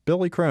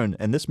 Billy Crone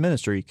and this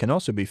ministry can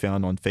also be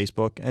found on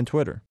Facebook and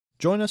Twitter.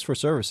 Join us for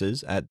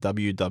services at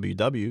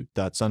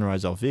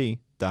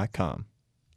www.sunriselv.com.